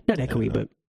 kind of. Not echoey, but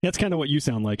that's kind of what you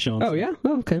sound like, Sean. Oh yeah.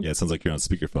 Oh, okay. Yeah, it sounds like you're on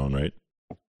speakerphone, right?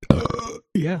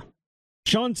 Yeah.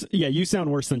 You sound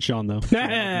worse than Sean though.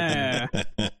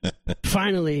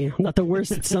 Finally, I'm not the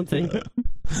worst at something.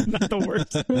 Not the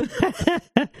worst.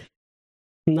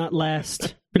 Not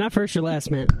last. You're not first or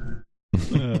last, man.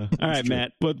 All right,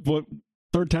 Matt. What?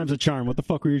 Third time's a charm. What the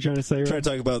fuck were you trying to say? Trying to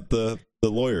talk about the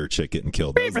lawyer chick getting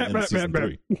killed. That was the end of season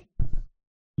 3.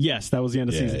 Yes, that was the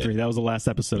end of season 3. That was the last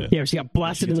episode. Yeah, she got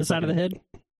blasted in the side of the head.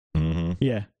 Mm-hmm.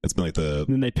 Yeah, it's been like And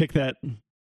then they pick that.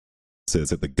 So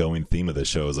it's like the going theme of the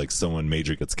show is like someone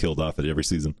major gets killed off at every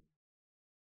season.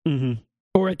 Mm-hmm.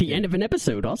 Or at the end of an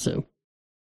episode, also.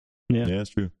 Yeah, that's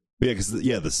true. But yeah,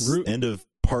 because the end of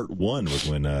part 1 was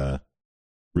when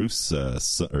Ruth's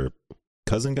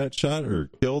cousin got shot or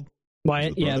killed.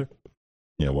 Wyatt, yeah.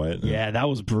 Yeah, Wyatt. Yeah, that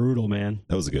was brutal, man.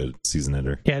 That was a good season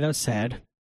ender. Yeah, that was sad.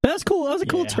 That was cool. That was a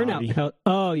cool turnout. Javi.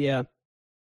 Oh, yeah.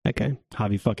 Okay.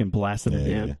 Javi fucking blasted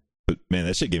him. Yeah. But man,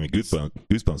 that shit gave me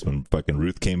goosebumps when fucking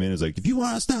Ruth came in. It was like, if you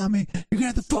want to stop me, you're gonna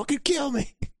have to fucking kill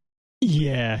me.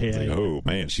 Yeah. Like, oh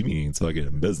man, she means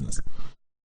fucking business.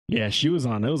 Yeah, she was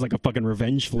on. It was like a fucking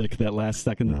revenge flick that last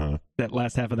second, that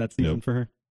last half of that season for her.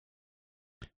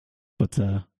 But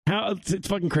it's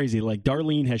fucking crazy. Like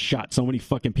Darlene has shot so many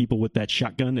fucking people with that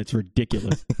shotgun. It's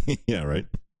ridiculous. Yeah, right.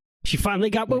 She finally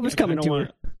got what was coming to her.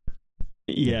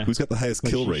 Yeah. Who's got the highest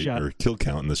kill rate or kill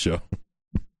count in the show?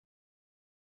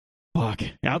 Fuck.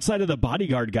 Outside of the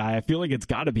bodyguard guy, I feel like it's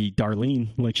got to be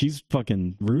Darlene. Like, she's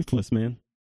fucking ruthless, man.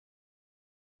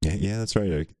 Yeah, that's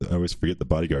right. I always forget the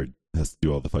bodyguard has to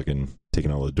do all the fucking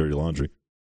taking all the dirty laundry.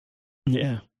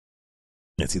 Yeah.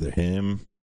 It's either him,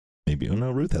 maybe. Oh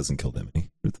no, Ruth hasn't killed that many.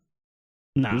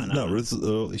 No,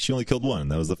 Ruth. She only killed one.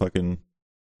 That was the fucking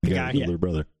guy, yeah. Little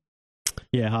brother.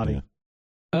 Yeah, Hottie.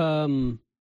 Yeah.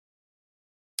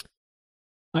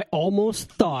 I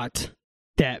almost thought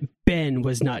that Ben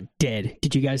was not dead.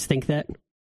 Did you guys think that?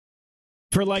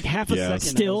 For like half a second,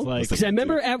 still, because I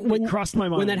remember when crossed my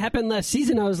mind when that happened last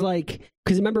season, I was like,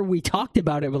 because remember we talked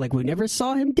about it, we're like, we never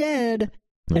saw him dead,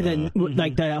 and then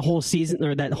like that whole season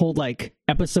or that whole like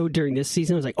episode during this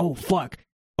season, I was like, oh fuck,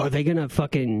 are they gonna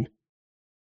fucking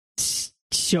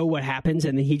show what happens,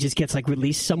 and then he just gets like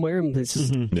released somewhere and it's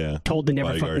just told to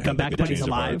never fucking come back, but he's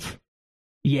alive.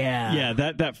 Yeah,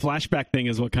 that flashback thing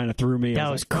is what kind of threw me. That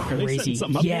was crazy.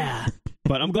 Yeah,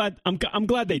 but I'm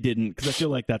glad they didn't, because I feel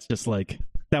like that's just like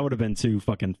that would have been too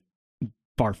fucking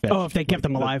far fetched. Oh, if they kept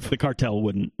him alive, the cartel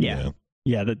wouldn't. Yeah.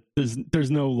 That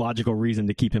there's no logical reason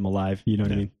to keep him alive. You know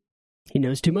what I mean? He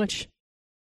knows too much.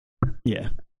 Yeah,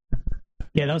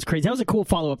 that was crazy. That was a cool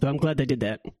follow up, though. I'm glad they did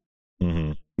that.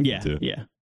 Mm-hmm. Yeah.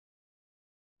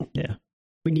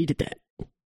 We needed that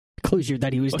closure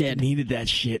that he was dead. Needed that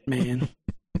shit, man.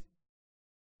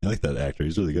 I like that actor.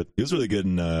 He's really good. He was really good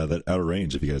in that Outer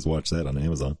Range, if you guys watch that on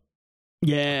Amazon.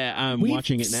 Yeah, I'm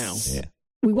watching it now. Yeah.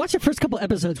 We watched the first couple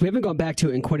episodes. We haven't gone back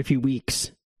to it in quite a few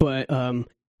weeks. But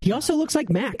he also looks like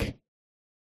Mac.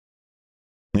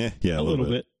 Yeah, a little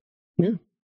bit. Yeah.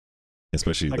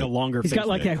 Especially like a longer He's got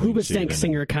like a Hoobastank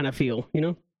singer kind of feel, you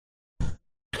know?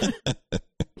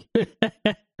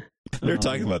 They were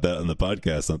talking about that on the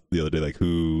podcast the other day, like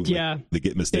who they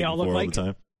get mistaken for all the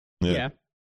time. Yeah.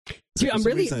 Dude, I'm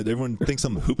really... Everyone thinks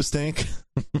I'm Hoobastank.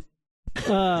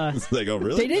 It's like, oh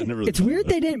really? They didn't. It's weird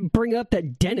they didn't bring up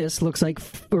that Dennis looks like,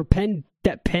 or Penn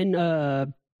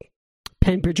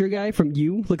Bridger guy from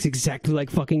You looks exactly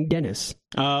like fucking Dennis.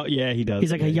 Oh yeah, he does.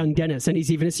 He's like a young Dennis, and he's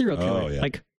even a serial killer. Oh, yeah.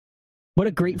 Like, what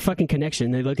a great fucking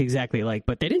connection. They look exactly alike,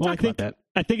 but they didn't talk about that.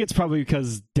 I think it's probably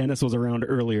because Dennis was around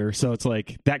earlier, so it's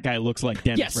like that guy looks like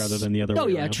Dennis rather than the other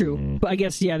way around. True. Mm-hmm. But I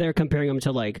guess they're comparing him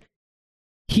to like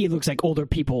he looks like older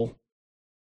people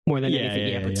more than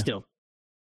anything. But still.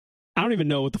 I don't even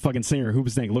know what the fucking singer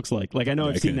Hoobastank looks like. Like, I know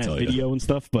I've seen that video and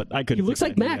stuff, but I couldn't. He looks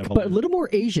like Mac, but a little more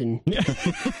Asian.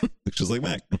 Looks just like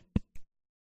Mac.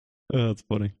 Oh, that's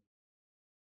funny.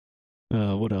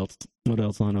 What else? What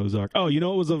else on Ozark? Oh, you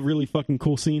know, it was a really fucking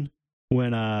cool scene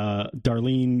when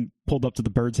Darlene pulled up to the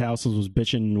Bird's house and was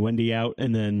bitching Wendy out,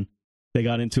 and then they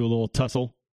got into a little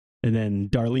tussle, and then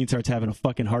Darlene starts having a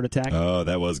fucking heart attack. Oh,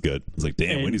 that was good. I was like,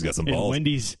 damn, Wendy's got some balls.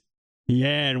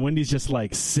 And Wendy's just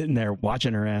like sitting there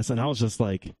watching her ass, and I was just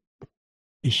like,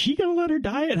 is she gonna let her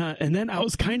die? And then I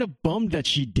was kind of bummed that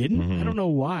she didn't. Mm-hmm. I don't know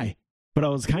why, but I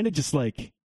was kind of just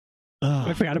like,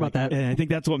 I forgot about that. And I think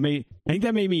that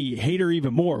made me hate her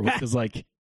even more, because like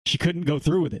she couldn't go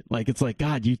through with it. Like, it's like,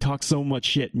 God, you talk so much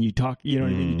shit, and you know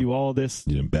what I mean? You do all this,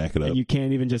 you didn't back it up, and you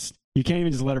can't even just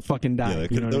let her fucking die. Yeah,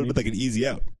 that would have been like an easy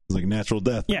out. It's like a natural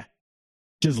death. Yeah.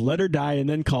 Just let her die and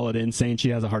then call it in, saying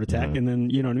she has a heart attack, and then,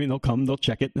 you know what I mean? They'll come, they'll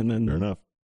check it, and then fair enough,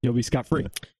 you'll be scot-free. Yeah.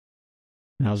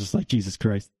 And I was just like, Jesus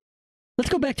Christ. Let's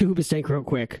go back to Hoobastank real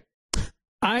quick.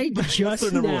 I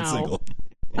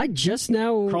just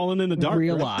now crawling in the dark,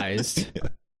 realized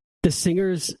the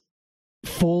singer's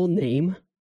full name.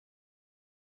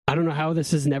 I don't know how this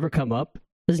has never come up.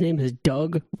 His name is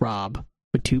Doug Robb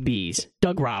with 2 B's.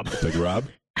 Doug Robb. Doug Robb?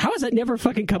 How has that never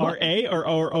fucking come up? R-A or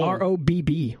R-O?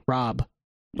 R-O-B-B. Robb.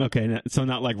 Okay, so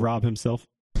not like Rob himself?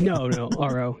 No,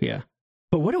 R-O, yeah.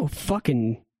 But what a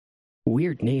fucking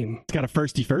weird name. It's got a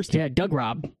firsty. Yeah, Doug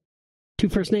Robb. 2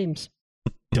 first names.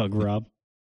 Doug Robb.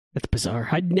 That's bizarre.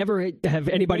 I'd never have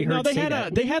anybody heard say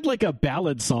that. They had like a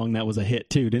ballad song that was a hit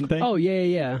too, didn't they? Oh,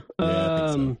 yeah.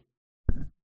 I think so.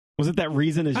 Was it that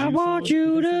Reason Is You? I want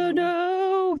you to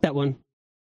know. That one.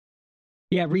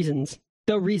 Yeah, Reasons.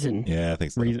 The Reason. Yeah, I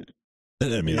think so. Reason.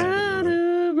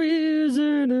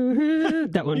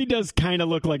 That one. He does kind of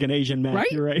look like an Asian man,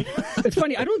 right? You're right. It's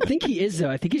funny. I don't think he is, though.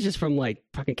 I think he's just from, like,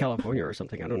 fucking California or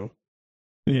something. I don't know.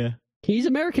 Yeah. He's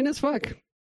American as fuck.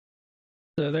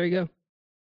 So there you go.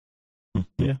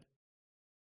 Yeah.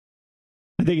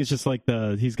 I think it's just like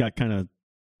he's got kind of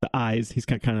the eyes. He's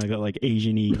got kind of like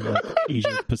Asian-y, like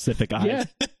Asian Pacific eyes. Yeah.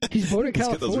 He's born in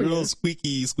California. He's got those real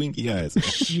squinky eyes.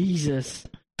 Jesus.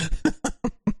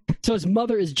 So his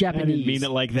mother is Japanese. I didn't mean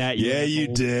it like that. Yeah, you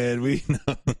did. We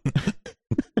know.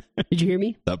 Did you hear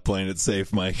me? Stop playing it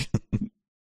safe, Mike.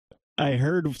 I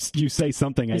heard you say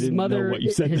something. I didn't know what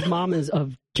you said. His mom is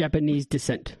of Japanese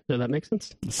descent. Does that make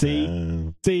sense?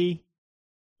 See?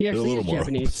 He actually is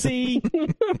Japanese. See?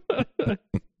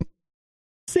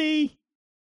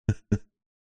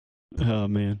 Oh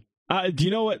man. Do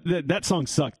you know what? That song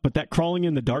sucked, but that Crawling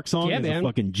in the Dark song is a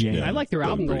fucking jam. Yeah, I like their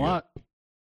album a lot.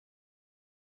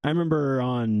 I remember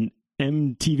on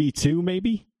MTV2,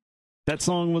 maybe, that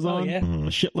song was on a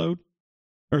shitload.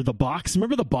 Or The Box.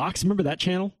 Remember The Box? Remember that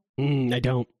channel? I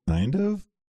don't. Kind of.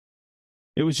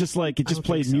 It was just like, it just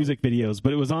played music videos,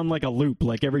 but it was on like a loop.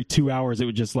 Like every 2 hours, it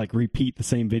would just like repeat the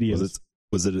same videos.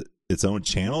 Was it its own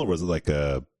channel, or was it like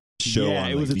a show? Yeah,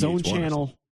 it was its own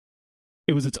channel.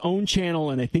 It was its own channel,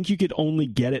 and I think you could only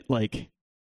get it like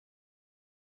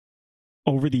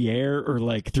over the air or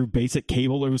like through basic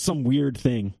cable. It was some weird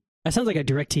thing. That sounds like a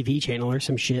DirecTV channel or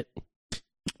some shit.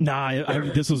 Nah,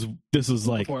 this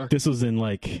was in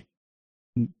like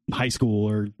high school,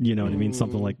 or you know what I mean,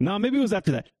 something like. No, maybe it was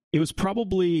after that. It was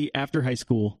probably after high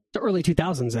school. The early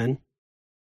 2000s, then.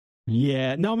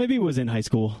 Yeah, no, maybe it was in high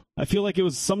school. I feel like it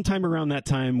was sometime around that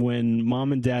time when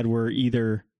mom and dad were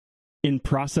either in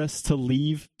process to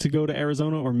leave to go to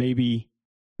Arizona, or maybe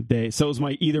so it was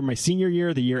either my senior year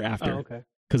or the year after. Oh, okay.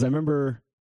 Because I remember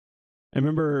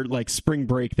like spring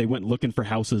break, they went looking for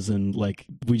houses, and like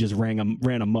we just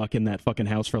ran amok in that fucking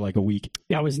house for like a week.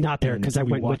 Yeah, I was not there because I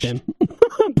went with them.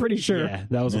 I'm pretty sure. Yeah,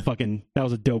 that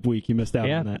was a dope week. You missed out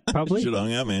on that. Probably. Should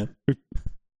hung out, man.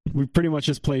 We pretty much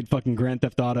just played fucking Grand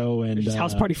Theft Auto and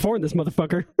House Party 4 in this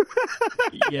motherfucker.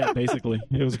 Yeah, basically.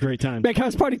 It was a great time. Make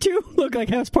House Party 2 look like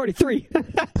House Party 3.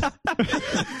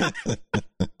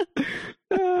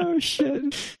 Oh,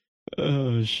 shit.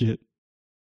 Oh, shit.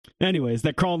 Anyways,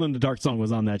 that Crawling in the Dark song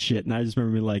was on that shit, and I just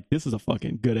remember being like, this is a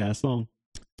fucking good-ass song.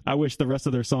 I wish the rest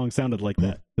of their songs sounded like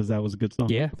that, because that was a good song.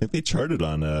 Yeah. I think they charted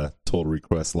on Total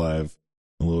Request Live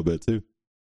a little bit, too.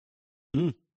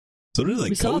 So did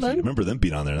like Cozy. Remember them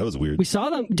being on there? That was weird. We saw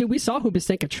them. Dude, we saw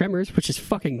Hoobastank at Tremors, which is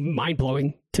fucking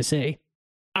mind-blowing to say.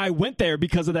 I went there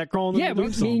because of that Crawling in the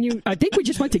Dark song. Me and you, I think we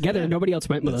just went together and nobody else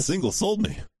went with us. That single sold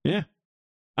me. Yeah.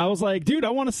 I was like, dude,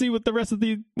 I want to see what the rest of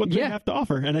they have to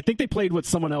offer. And I think they played with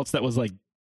someone else that was like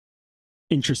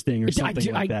interesting or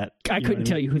something like that. I couldn't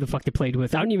tell you who the fuck they played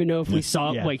with. I don't even know if we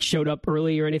showed up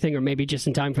early or anything, or maybe just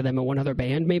in time for them and one other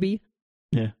band, maybe.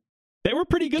 Yeah. They were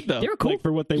pretty good, though. They were cool. Like,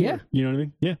 for what they were. You know what I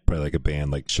mean? Yeah. Probably like a band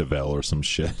like Chevelle or some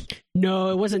shit. No,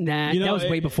 it wasn't that. That was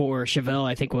way before Chevelle,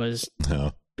 I think, was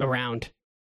around.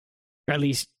 Or at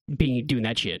least doing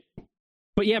that shit.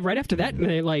 But yeah, right after that,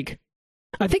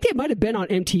 I think they might have been on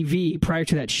MTV prior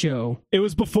to that show. It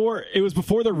was before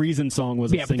the Reason song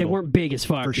was a single. But they weren't big as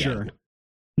fuck. For sure.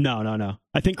 No.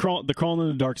 I think the Crawling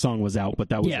in the Dark song was out, but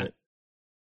that was it.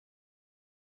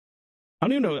 I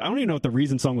don't even know if the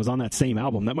Reason song was on that same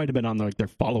album. That might have been on their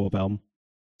follow-up album.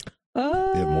 They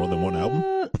have more than one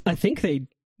album? I think they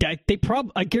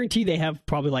probably, I guarantee they have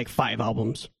probably like 5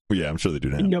 albums. Well, yeah, I'm sure they do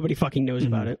now. Nobody fucking knows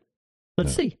about it.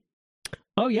 Let's see.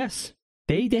 Oh, yes.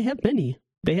 They have many.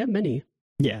 They have many.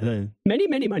 Yeah.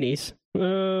 Many monies.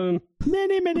 Many.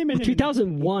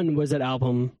 2001 was that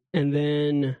album. And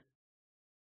then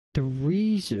The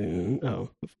Reason. Oh,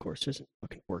 of course, isn't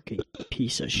fucking working.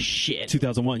 Piece of shit.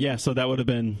 2001. Yeah, so that would have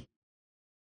been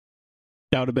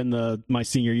my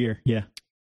senior year. Yeah.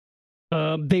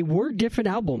 They were different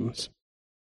albums.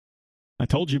 I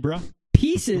told you, bro.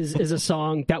 Pieces is a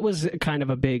song that was kind of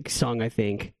a big song, I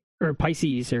think, or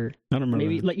Pisces, or I don't remember.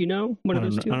 Maybe Let You Know. One of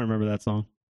those two. I don't remember that song.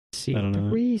 Let's see, I don't know.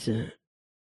 The Reason.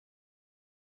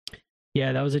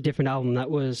 Yeah, that was a different album. That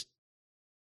was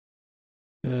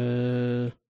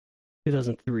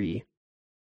 2003.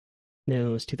 No, it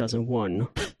was 2001.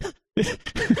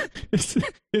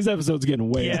 This episode's getting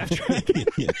way off track.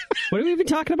 What are we even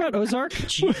talking about? Ozark?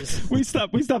 Jesus. We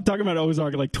stopped talking about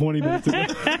Ozark like 20 minutes ago.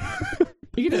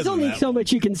 There's only so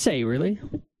much you can say, really.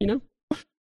 You know?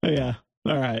 Yeah.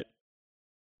 All right.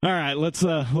 Let's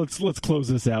close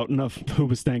this out. Enough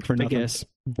Hoobastank for nothing. I guess.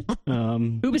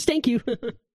 Hoobastank you.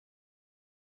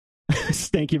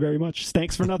 Stank you very much.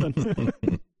 Stanks for nothing.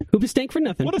 Hoobastank for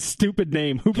nothing. What a stupid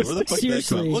name. Hoobastank.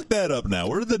 Seriously. Look that up now.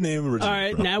 Where did the name originate All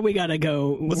right, from? now we gotta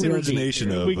go. What's the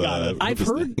origination of? I've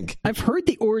heard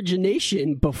the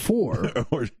origination before.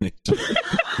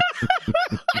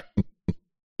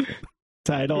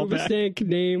 Tie it all back. Hoobastank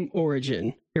name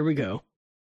origin. Here we go.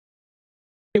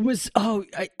 It was.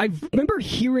 I remember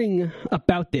hearing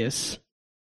about this.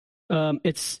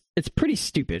 It's pretty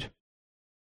stupid.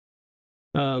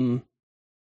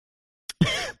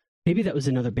 Maybe that was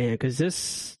another band, because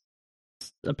this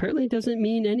apparently doesn't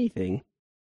mean anything.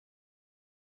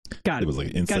 It was like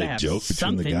an inside joke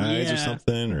between the guys or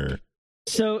something, or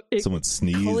so someone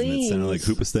sneezed and it sounded like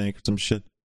Hoobastank or some shit.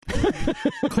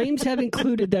 Claims have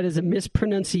included that as a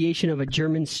mispronunciation of a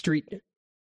German street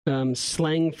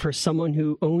slang for someone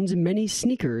who owns many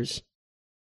sneakers.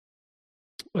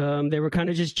 They were kind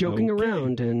of just joking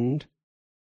around, and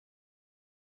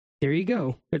there you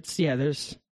go.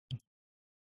 There's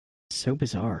so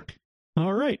bizarre.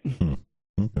 All right. Okay.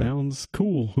 Sounds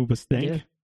cool, Hoobastank.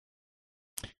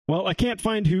 Yeah. Well, I can't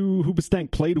find who Hoobastank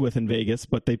played with in Vegas,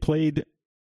 but they played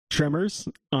Tremors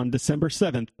on December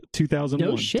 7th, 2001.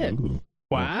 No shit. Ooh.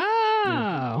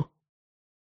 Wow.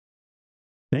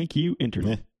 Thank you,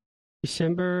 Internet. Yeah.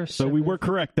 December 7th, So we were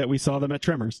correct that we saw them at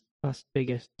Tremors. Las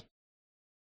Vegas.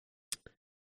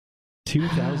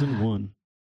 2001.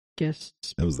 Guess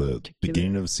That was the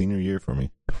beginning of senior year for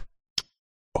me.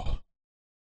 Oh.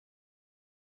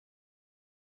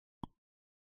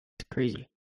 it's crazy.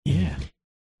 Yeah.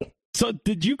 So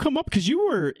did you come up because you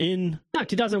were in No,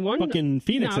 2001. fucking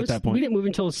Phoenix at that point? We didn't move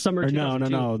until summer. Or 2002.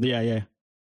 no.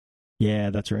 Yeah,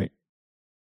 that's right.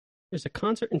 There's a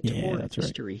concert and Yeah, tour that's right.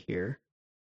 history here.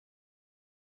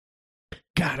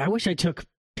 God, I wish I took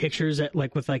pictures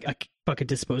with a fucking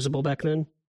disposable back then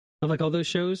of like all those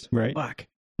shows. Right. Fuck.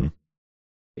 Hmm.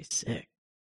 Be sick.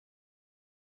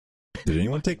 Did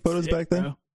anyone take photos Sick, back then?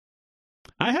 bro.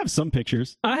 I have some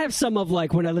pictures. I have some of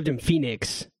like when I lived in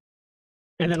Phoenix,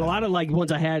 and then a lot of like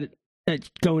ones I had at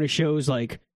going to shows.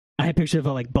 Like I had pictures of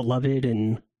like Beloved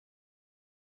and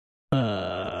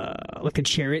like the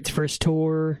Chariots first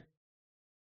tour.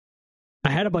 I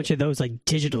had a bunch of those like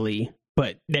digitally,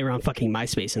 but they were on fucking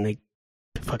MySpace and they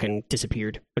fucking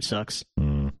disappeared, which sucks.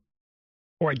 Mm.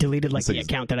 Or I deleted like It's like- the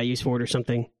account that I used for it or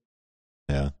something.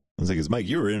 Yeah. I was like, 'cause Mike,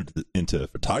 you were into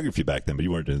photography back then, but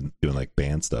you weren't doing like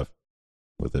band stuff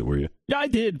with it, were you? Yeah, I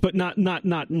did, but not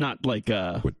like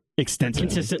extensively.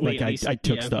 Consistently, Like at least, I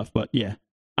took yeah. stuff, but yeah.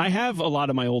 I have a lot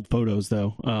of my old photos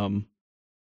though.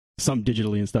 Some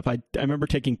digitally and stuff. I remember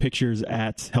taking pictures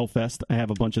at Hellfest. I have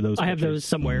a bunch of those. I have pictures. those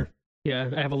somewhere.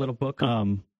 Yeah, I have a little book.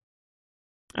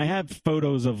 I have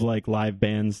photos of like live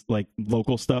bands, like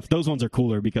local stuff. Those ones are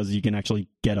cooler because you can actually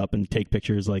get up and take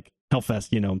pictures. Like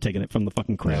Hellfest, I'm taking it from the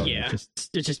fucking crowd. Yeah. It's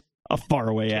It's just a far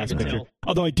away ass Can't even picture. tell.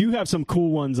 Although I do have some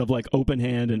cool ones of like Open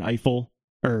Hand and Eiffel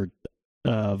or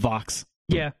Vox.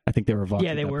 yeah. I think they were Vox Yeah,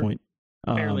 at they that were. point.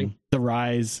 Barely. The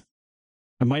Rise.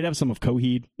 I might have some of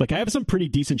Coheed. Like I have some pretty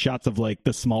decent shots of like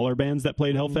the smaller bands that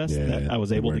played Hellfest that I was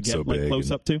They able to weren't get so like big close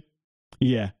and- up to.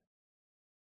 Yeah.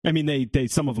 I mean, they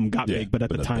some of them got Yeah, big, but at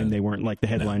but the not time then. they weren't like the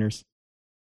headliners.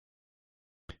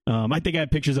 I think I have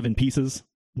pictures of In Pieces,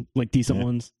 like decent Yeah.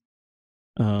 ones.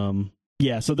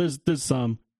 Yeah, so there's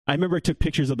some. I remember I took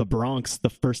pictures of the Bronx the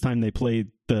first time they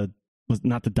played was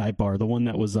not the dive bar, the one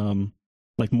that was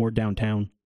like more downtown.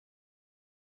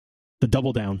 The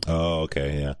Double Down. Oh,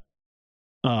 okay, yeah.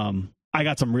 I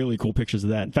got some really cool pictures of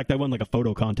that. In fact, I won like a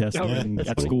photo contest Oh, yeah, that's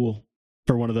at cool. school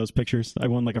for one of those pictures. I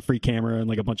won like a free camera and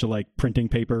like a bunch of like printing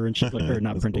paper and shit like, or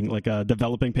not That's printing, cool. like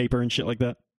developing paper and shit like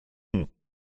that.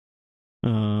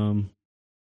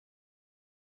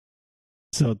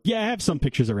 So yeah, I have some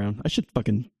pictures around. I should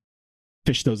fucking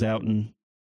fish those out and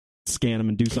scan them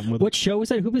and do something with them. What show was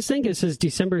that? Who was saying? It says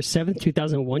December 7th,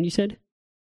 2001, you said?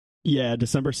 Yeah,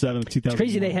 December 7th, 2000. It's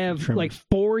crazy they have, like,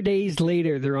 4 days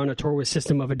later, they're on a tour with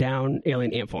System of a Down,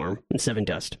 Alien Ant Farm, and Seven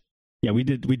Dust. Yeah, we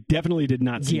definitely did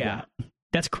not see Yeah. that.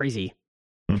 That's crazy.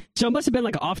 Hmm. So it must have been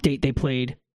like an off date they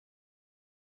played.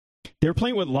 They were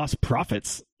playing with Lost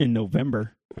Prophets in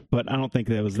November, but I don't think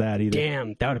that was that either.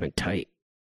 Damn, that would have been tight.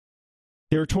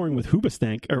 They were touring with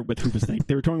Hoobastank.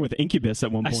 They were touring with Incubus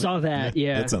at one I point. saw that,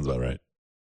 yeah. That sounds about right.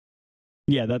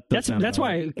 Yeah, that sounds That's about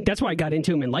right. why I got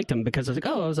into him and liked him, because I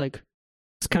was like,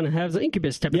 this kind of has the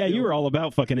Incubus type of Yeah, feel. you were all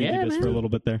about fucking Yeah, Incubus man. for a little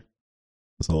bit there.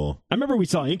 This whole I remember we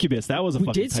saw Incubus. That was a We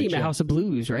fucking did see tight him at show. House of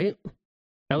Blues, right?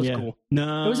 That was Yeah. cool.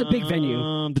 No, It was a big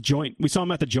venue. The Joint. We saw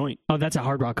him at the Joint. Oh, that's a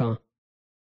Hard Rock, huh?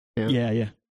 Yeah.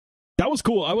 That was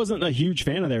cool. I wasn't a huge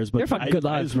fan of theirs, but They're fucking good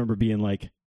I live. just remember being like,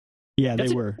 yeah, That's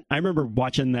they were. I remember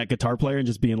watching that guitar player and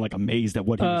just being like amazed at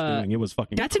what he was doing. It was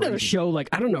fucking. That's crazy. another show. Like,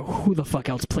 I don't know who the fuck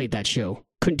else played that show.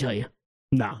 Couldn't tell you.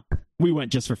 Nah, we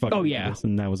went just for fucking. Oh, yeah. Incubus,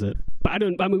 and that was it. But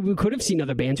I mean, we could have seen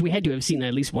other bands. We had to have seen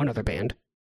at least one other band.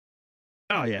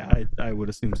 Oh yeah, I would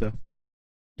assume so.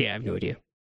 Yeah, I have no idea.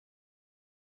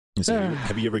 So,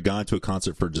 have you ever gone to a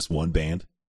concert for just one band?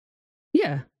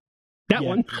 Yeah. That Yeah.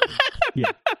 one.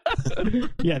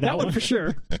 Yeah, that one for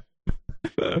sure.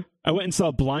 I went and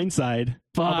saw Blindside.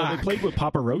 Although they Fuck. played with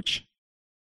Papa Roach.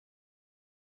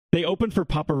 They opened for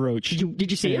Papa Roach.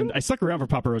 Did you see and him? I stuck around for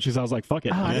Papa Roach because I was like, fuck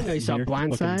it. Oh, I didn't know you saw Here,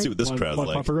 Blindside. See what this crowd's fuck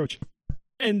like. Papa Roach.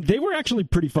 And they were actually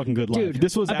pretty fucking good live. Dude,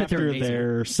 This was I bet they're after amazing.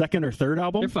 their second or third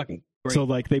album. They're fucking great. So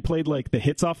like they played like the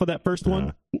hits off of that first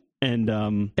one. And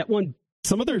that one,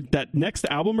 that next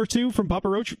album or two from Papa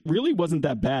Roach really wasn't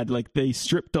that bad. Like they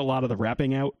stripped a lot of the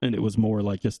rapping out and it was more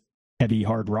like just heavy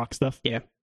hard rock stuff. Yeah.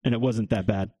 And it wasn't that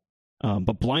bad.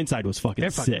 But Blindside was fucking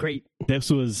they're fucking sick. great. This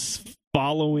was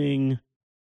following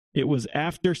It was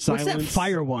after Silence. What's that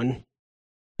fire one?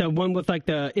 The one with like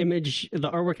the image, the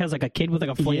artwork has like a kid with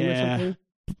like a flame or something.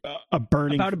 A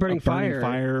burning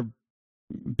fire.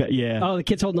 Yeah. Oh, the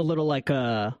kid's holding a little like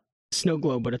snow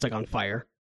globe, but it's like on fire.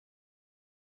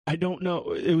 I don't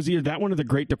know. It was either that one or the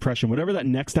Great Depression. Whatever that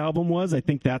next album was, I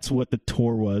think that's what the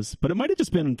tour was. But it might have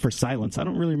just been for Silence. I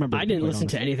don't really remember. I didn't listen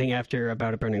to anything after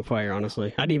About a Burning Fire,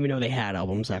 honestly. I didn't even know they had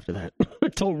albums after that.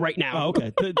 Until right now. Oh,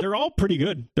 okay. They're all pretty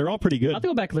good. They're all pretty good. I'll have to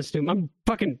go back and listen to them.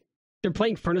 They're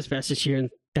playing Furnace Fest this year, and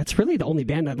that's really the only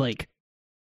band I'd like.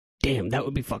 Damn, that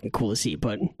would be fucking cool to see.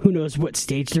 But who knows what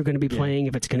stage they're going to be playing,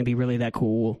 if it's going to be really that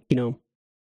cool, you know?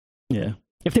 Yeah.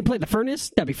 If they play the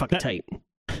Furnace, that'd be fucking tight.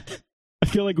 I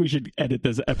feel like we should edit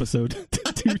this episode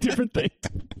to two different things.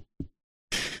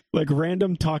 Like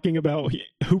random talking about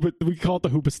we call it the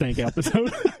Hoobastank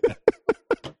episode.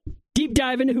 Deep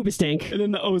dive into Hoobastank. And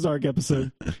then the Ozark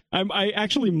episode. I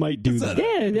actually might do that.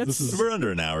 Yeah, we're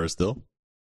under an hour still.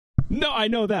 No, I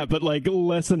know that, but like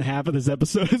less than half of this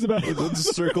episode is about. We'll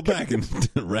just circle back and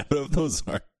wrap it up with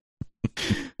Ozark.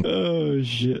 Oh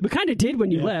shit! We kind of did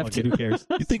when you left. Who cares?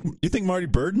 You think Marty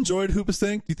Bird enjoyed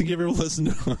Hoobastank? Do you think you ever listened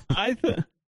to him?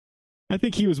 I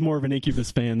think he was more of an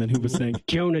Incubus fan than Hoobastank.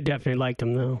 Jonah definitely liked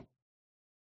him though.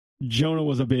 Jonah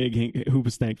was a big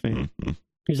Hoobastank fan. Mm-hmm.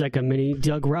 He's like a mini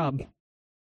Doug Robb.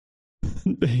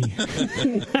 It's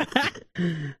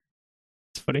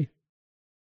funny.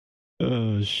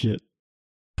 Oh shit!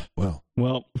 Well,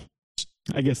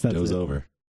 I guess that was over.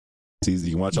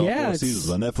 You can watch all 4 seasons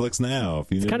on Netflix now.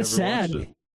 If you it's kind of sad.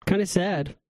 Kind of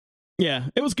sad. Yeah,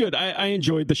 it was good. I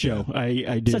enjoyed the show.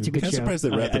 I did. Such a good show. I'm surprised they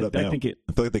wrapped it up now. I feel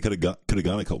like they could have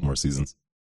gone a couple more seasons.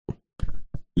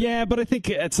 Yeah, but I think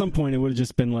at some point it would have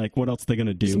just been like, what else are they going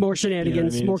to do? Just more shenanigans, you know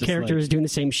what I mean? More characters doing the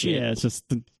same shit. Yeah, it's just.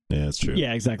 Yeah, it's true.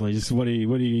 Yeah, exactly. Just what are you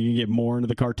going to get more into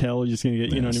the cartel? You're just going to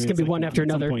get, you know what I mean? It's going to be one after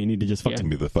another. At some point you need to just fucking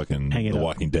be the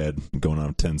Walking Dead going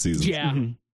on 10 seasons. Yeah,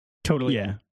 totally.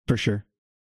 Yeah, for sure.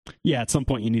 Yeah, at some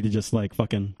point you need to just like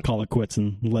fucking call it quits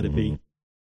and let it be.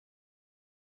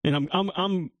 And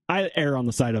I err on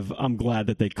the side of I'm glad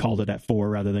that they called it at 4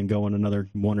 rather than going another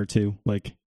 1 or 2.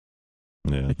 Like,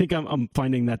 yeah, I think I'm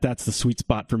finding that that's the sweet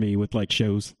spot for me with like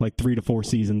shows like 3 to 4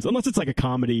 seasons, unless it's like a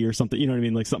comedy or something. You know what I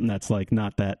mean? Like something that's like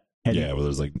not that heady. Yeah, well,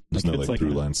 there's no like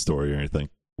through line story or anything.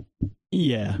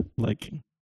 Yeah, like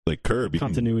Curb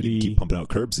continuity. You can keep pumping out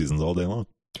Curb seasons all day long.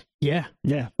 Yeah,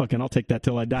 fucking I'll take that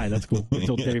till I die. That's cool.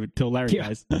 Till Larry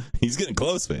dies. He's getting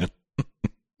close, man.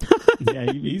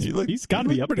 Yeah, he's got to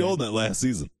be up pretty there. old in that last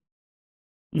season.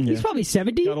 Yeah. He's probably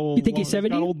 70. You think he's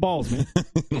 70? Got old balls, man.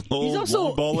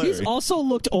 He's also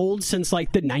looked old since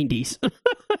like the 90s.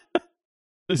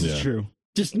 This is true.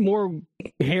 Just more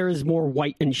hair is more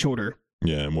white and shorter.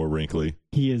 Yeah, more wrinkly.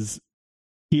 He is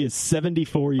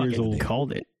 74 years old.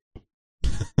 Called it.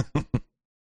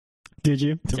 Did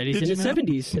you? Said he's in his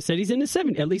 70s. Said he's in his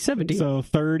 70s, at least 70. So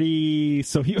 30.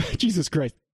 So he, Jesus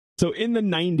Christ. So in the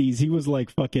 90s, he was like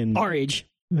fucking our age.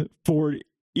 40.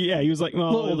 Yeah, he was like a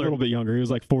little bit younger. He was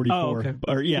like 44. Oh, okay.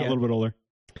 Or a little bit older.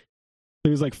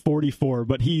 He was like 44,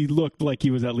 but he looked like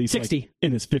he was at least 60 like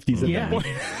in his 50s. Yeah. At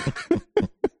that point.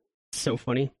 So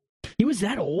funny. He was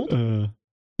that old?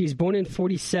 He was born in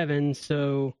 47,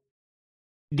 so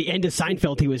the end of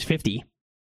Seinfeld, he was 50.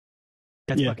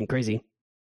 That's fucking crazy.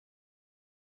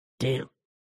 Damn.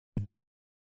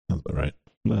 That's about right.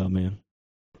 Oh, man.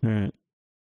 All right.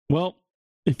 Well,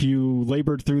 if you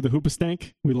labored through the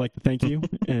Hoobastank, we'd like to thank you.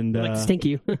 And I'd like to thank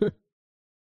you.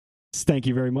 Thank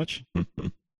you very much.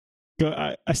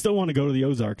 I still want to go to the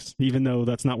Ozarks, even though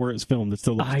that's not where it's filmed. It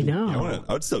still looks I know. Yeah,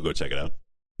 I would still go check it out.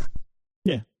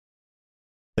 Yeah.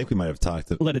 I think we might have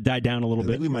talked. Let it die down a little bit.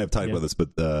 I think we might have talked about this, but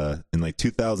in like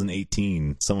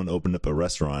 2018, someone opened up a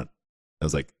restaurant that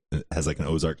was like has like an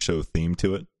Ozark show theme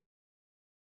to it.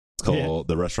 It's called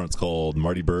the restaurant's called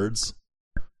Marty Bird's.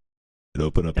 It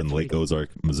opened up in Lake Ozark,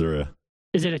 Missouri.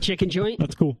 Is it a chicken joint?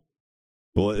 That's cool.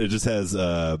 Well, it just has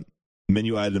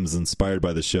menu items inspired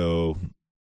by the show.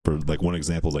 For like one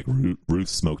example is like Ruth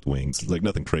smoked wings. It's like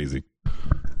nothing crazy.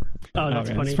 Oh, that's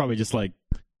funny. It's probably just like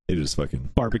it is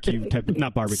fucking barbecue type,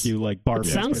 not barbecue, like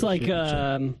barbecue. It sounds like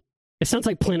it sounds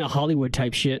like Planet Hollywood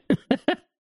type shit.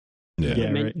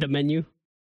 Right. The menu.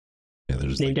 Yeah, they're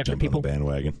just named like after jumping people. On the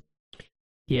bandwagon.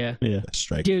 Yeah.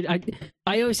 Strike. Dude,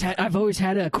 I've always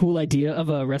had a cool idea of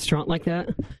a restaurant like that,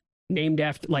 named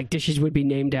after like dishes would be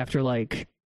named after like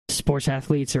sports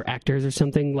athletes or actors or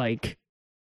something like.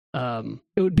 It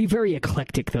would be very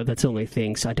eclectic though. That's the only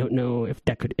thing. So I don't know if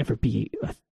that could ever be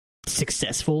a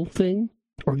successful thing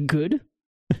or good.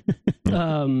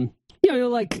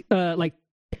 Like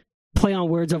play on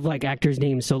words of like actors'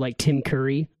 names. So like Tim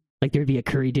Curry Like there'd be a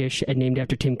curry dish named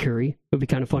after Tim Curry. It would be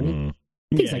kind of funny.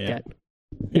 Things like that.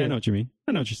 Yeah, I know what you mean.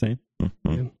 I know what you're saying.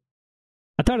 Yeah.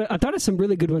 I thought of some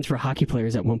really good ones for hockey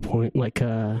players at one point. Like,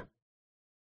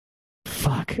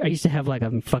 fuck. I used to have like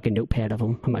a fucking notepad of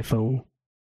them on my phone.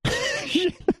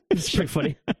 It's pretty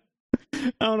funny.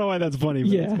 I don't know why that's funny,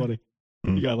 but it's funny.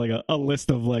 You got like a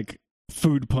list of like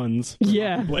food puns.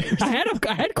 Yeah. I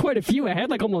had quite a few. I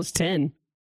had like almost 10.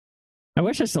 I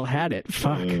wish I still had it.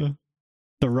 Fuck.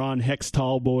 The Ron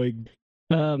Hextall boy.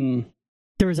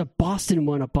 There was a Boston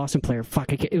player.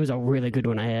 Fuck, it was a really good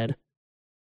one I had.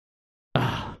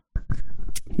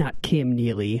 Not Cam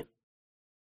Neely.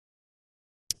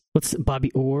 What's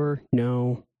Bobby Orr?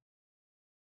 No.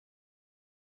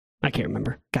 I can't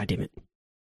remember. God damn it.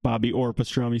 Bobby Orr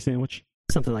pastrami sandwich?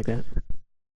 Something like that.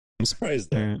 I'm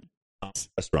surprised that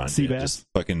restaurant didn't just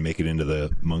fucking make it into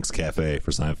the Monk's Cafe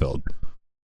for Seinfeld.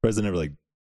 President never like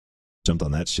jumped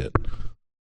on that shit.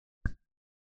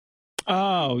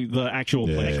 Oh, the actual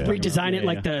place. Redesign it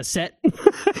like the set.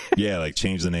 Yeah, like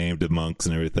change the name to Monks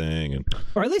and everything.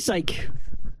 Or at least like,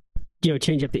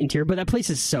 change up the interior. But that place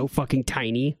is so fucking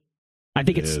tiny. I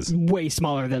think it's way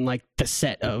smaller than like the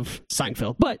set of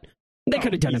Seinfeld. But they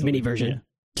could have done a mini version. Yeah.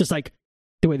 Just like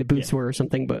the way the booths were or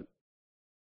something. But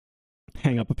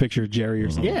hang up a picture of Jerry or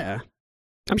something. Yeah.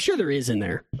 I'm sure there is in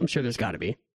there. I'm sure there's got to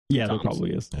be. Yeah, there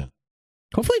probably is. Yeah.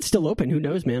 Hopefully it's still open. Who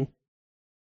knows, man?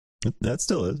 That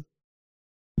still is.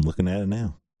 I'm looking at it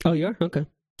now. Oh, you are? Okay.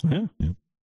 Yeah.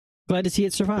 Glad to see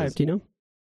it survived,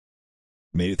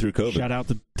 Made it through COVID. Shout out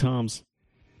to Tom's.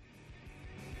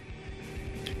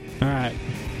 All right.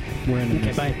 We're in.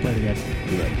 Okay, bye. Later, guys.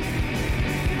 Good night.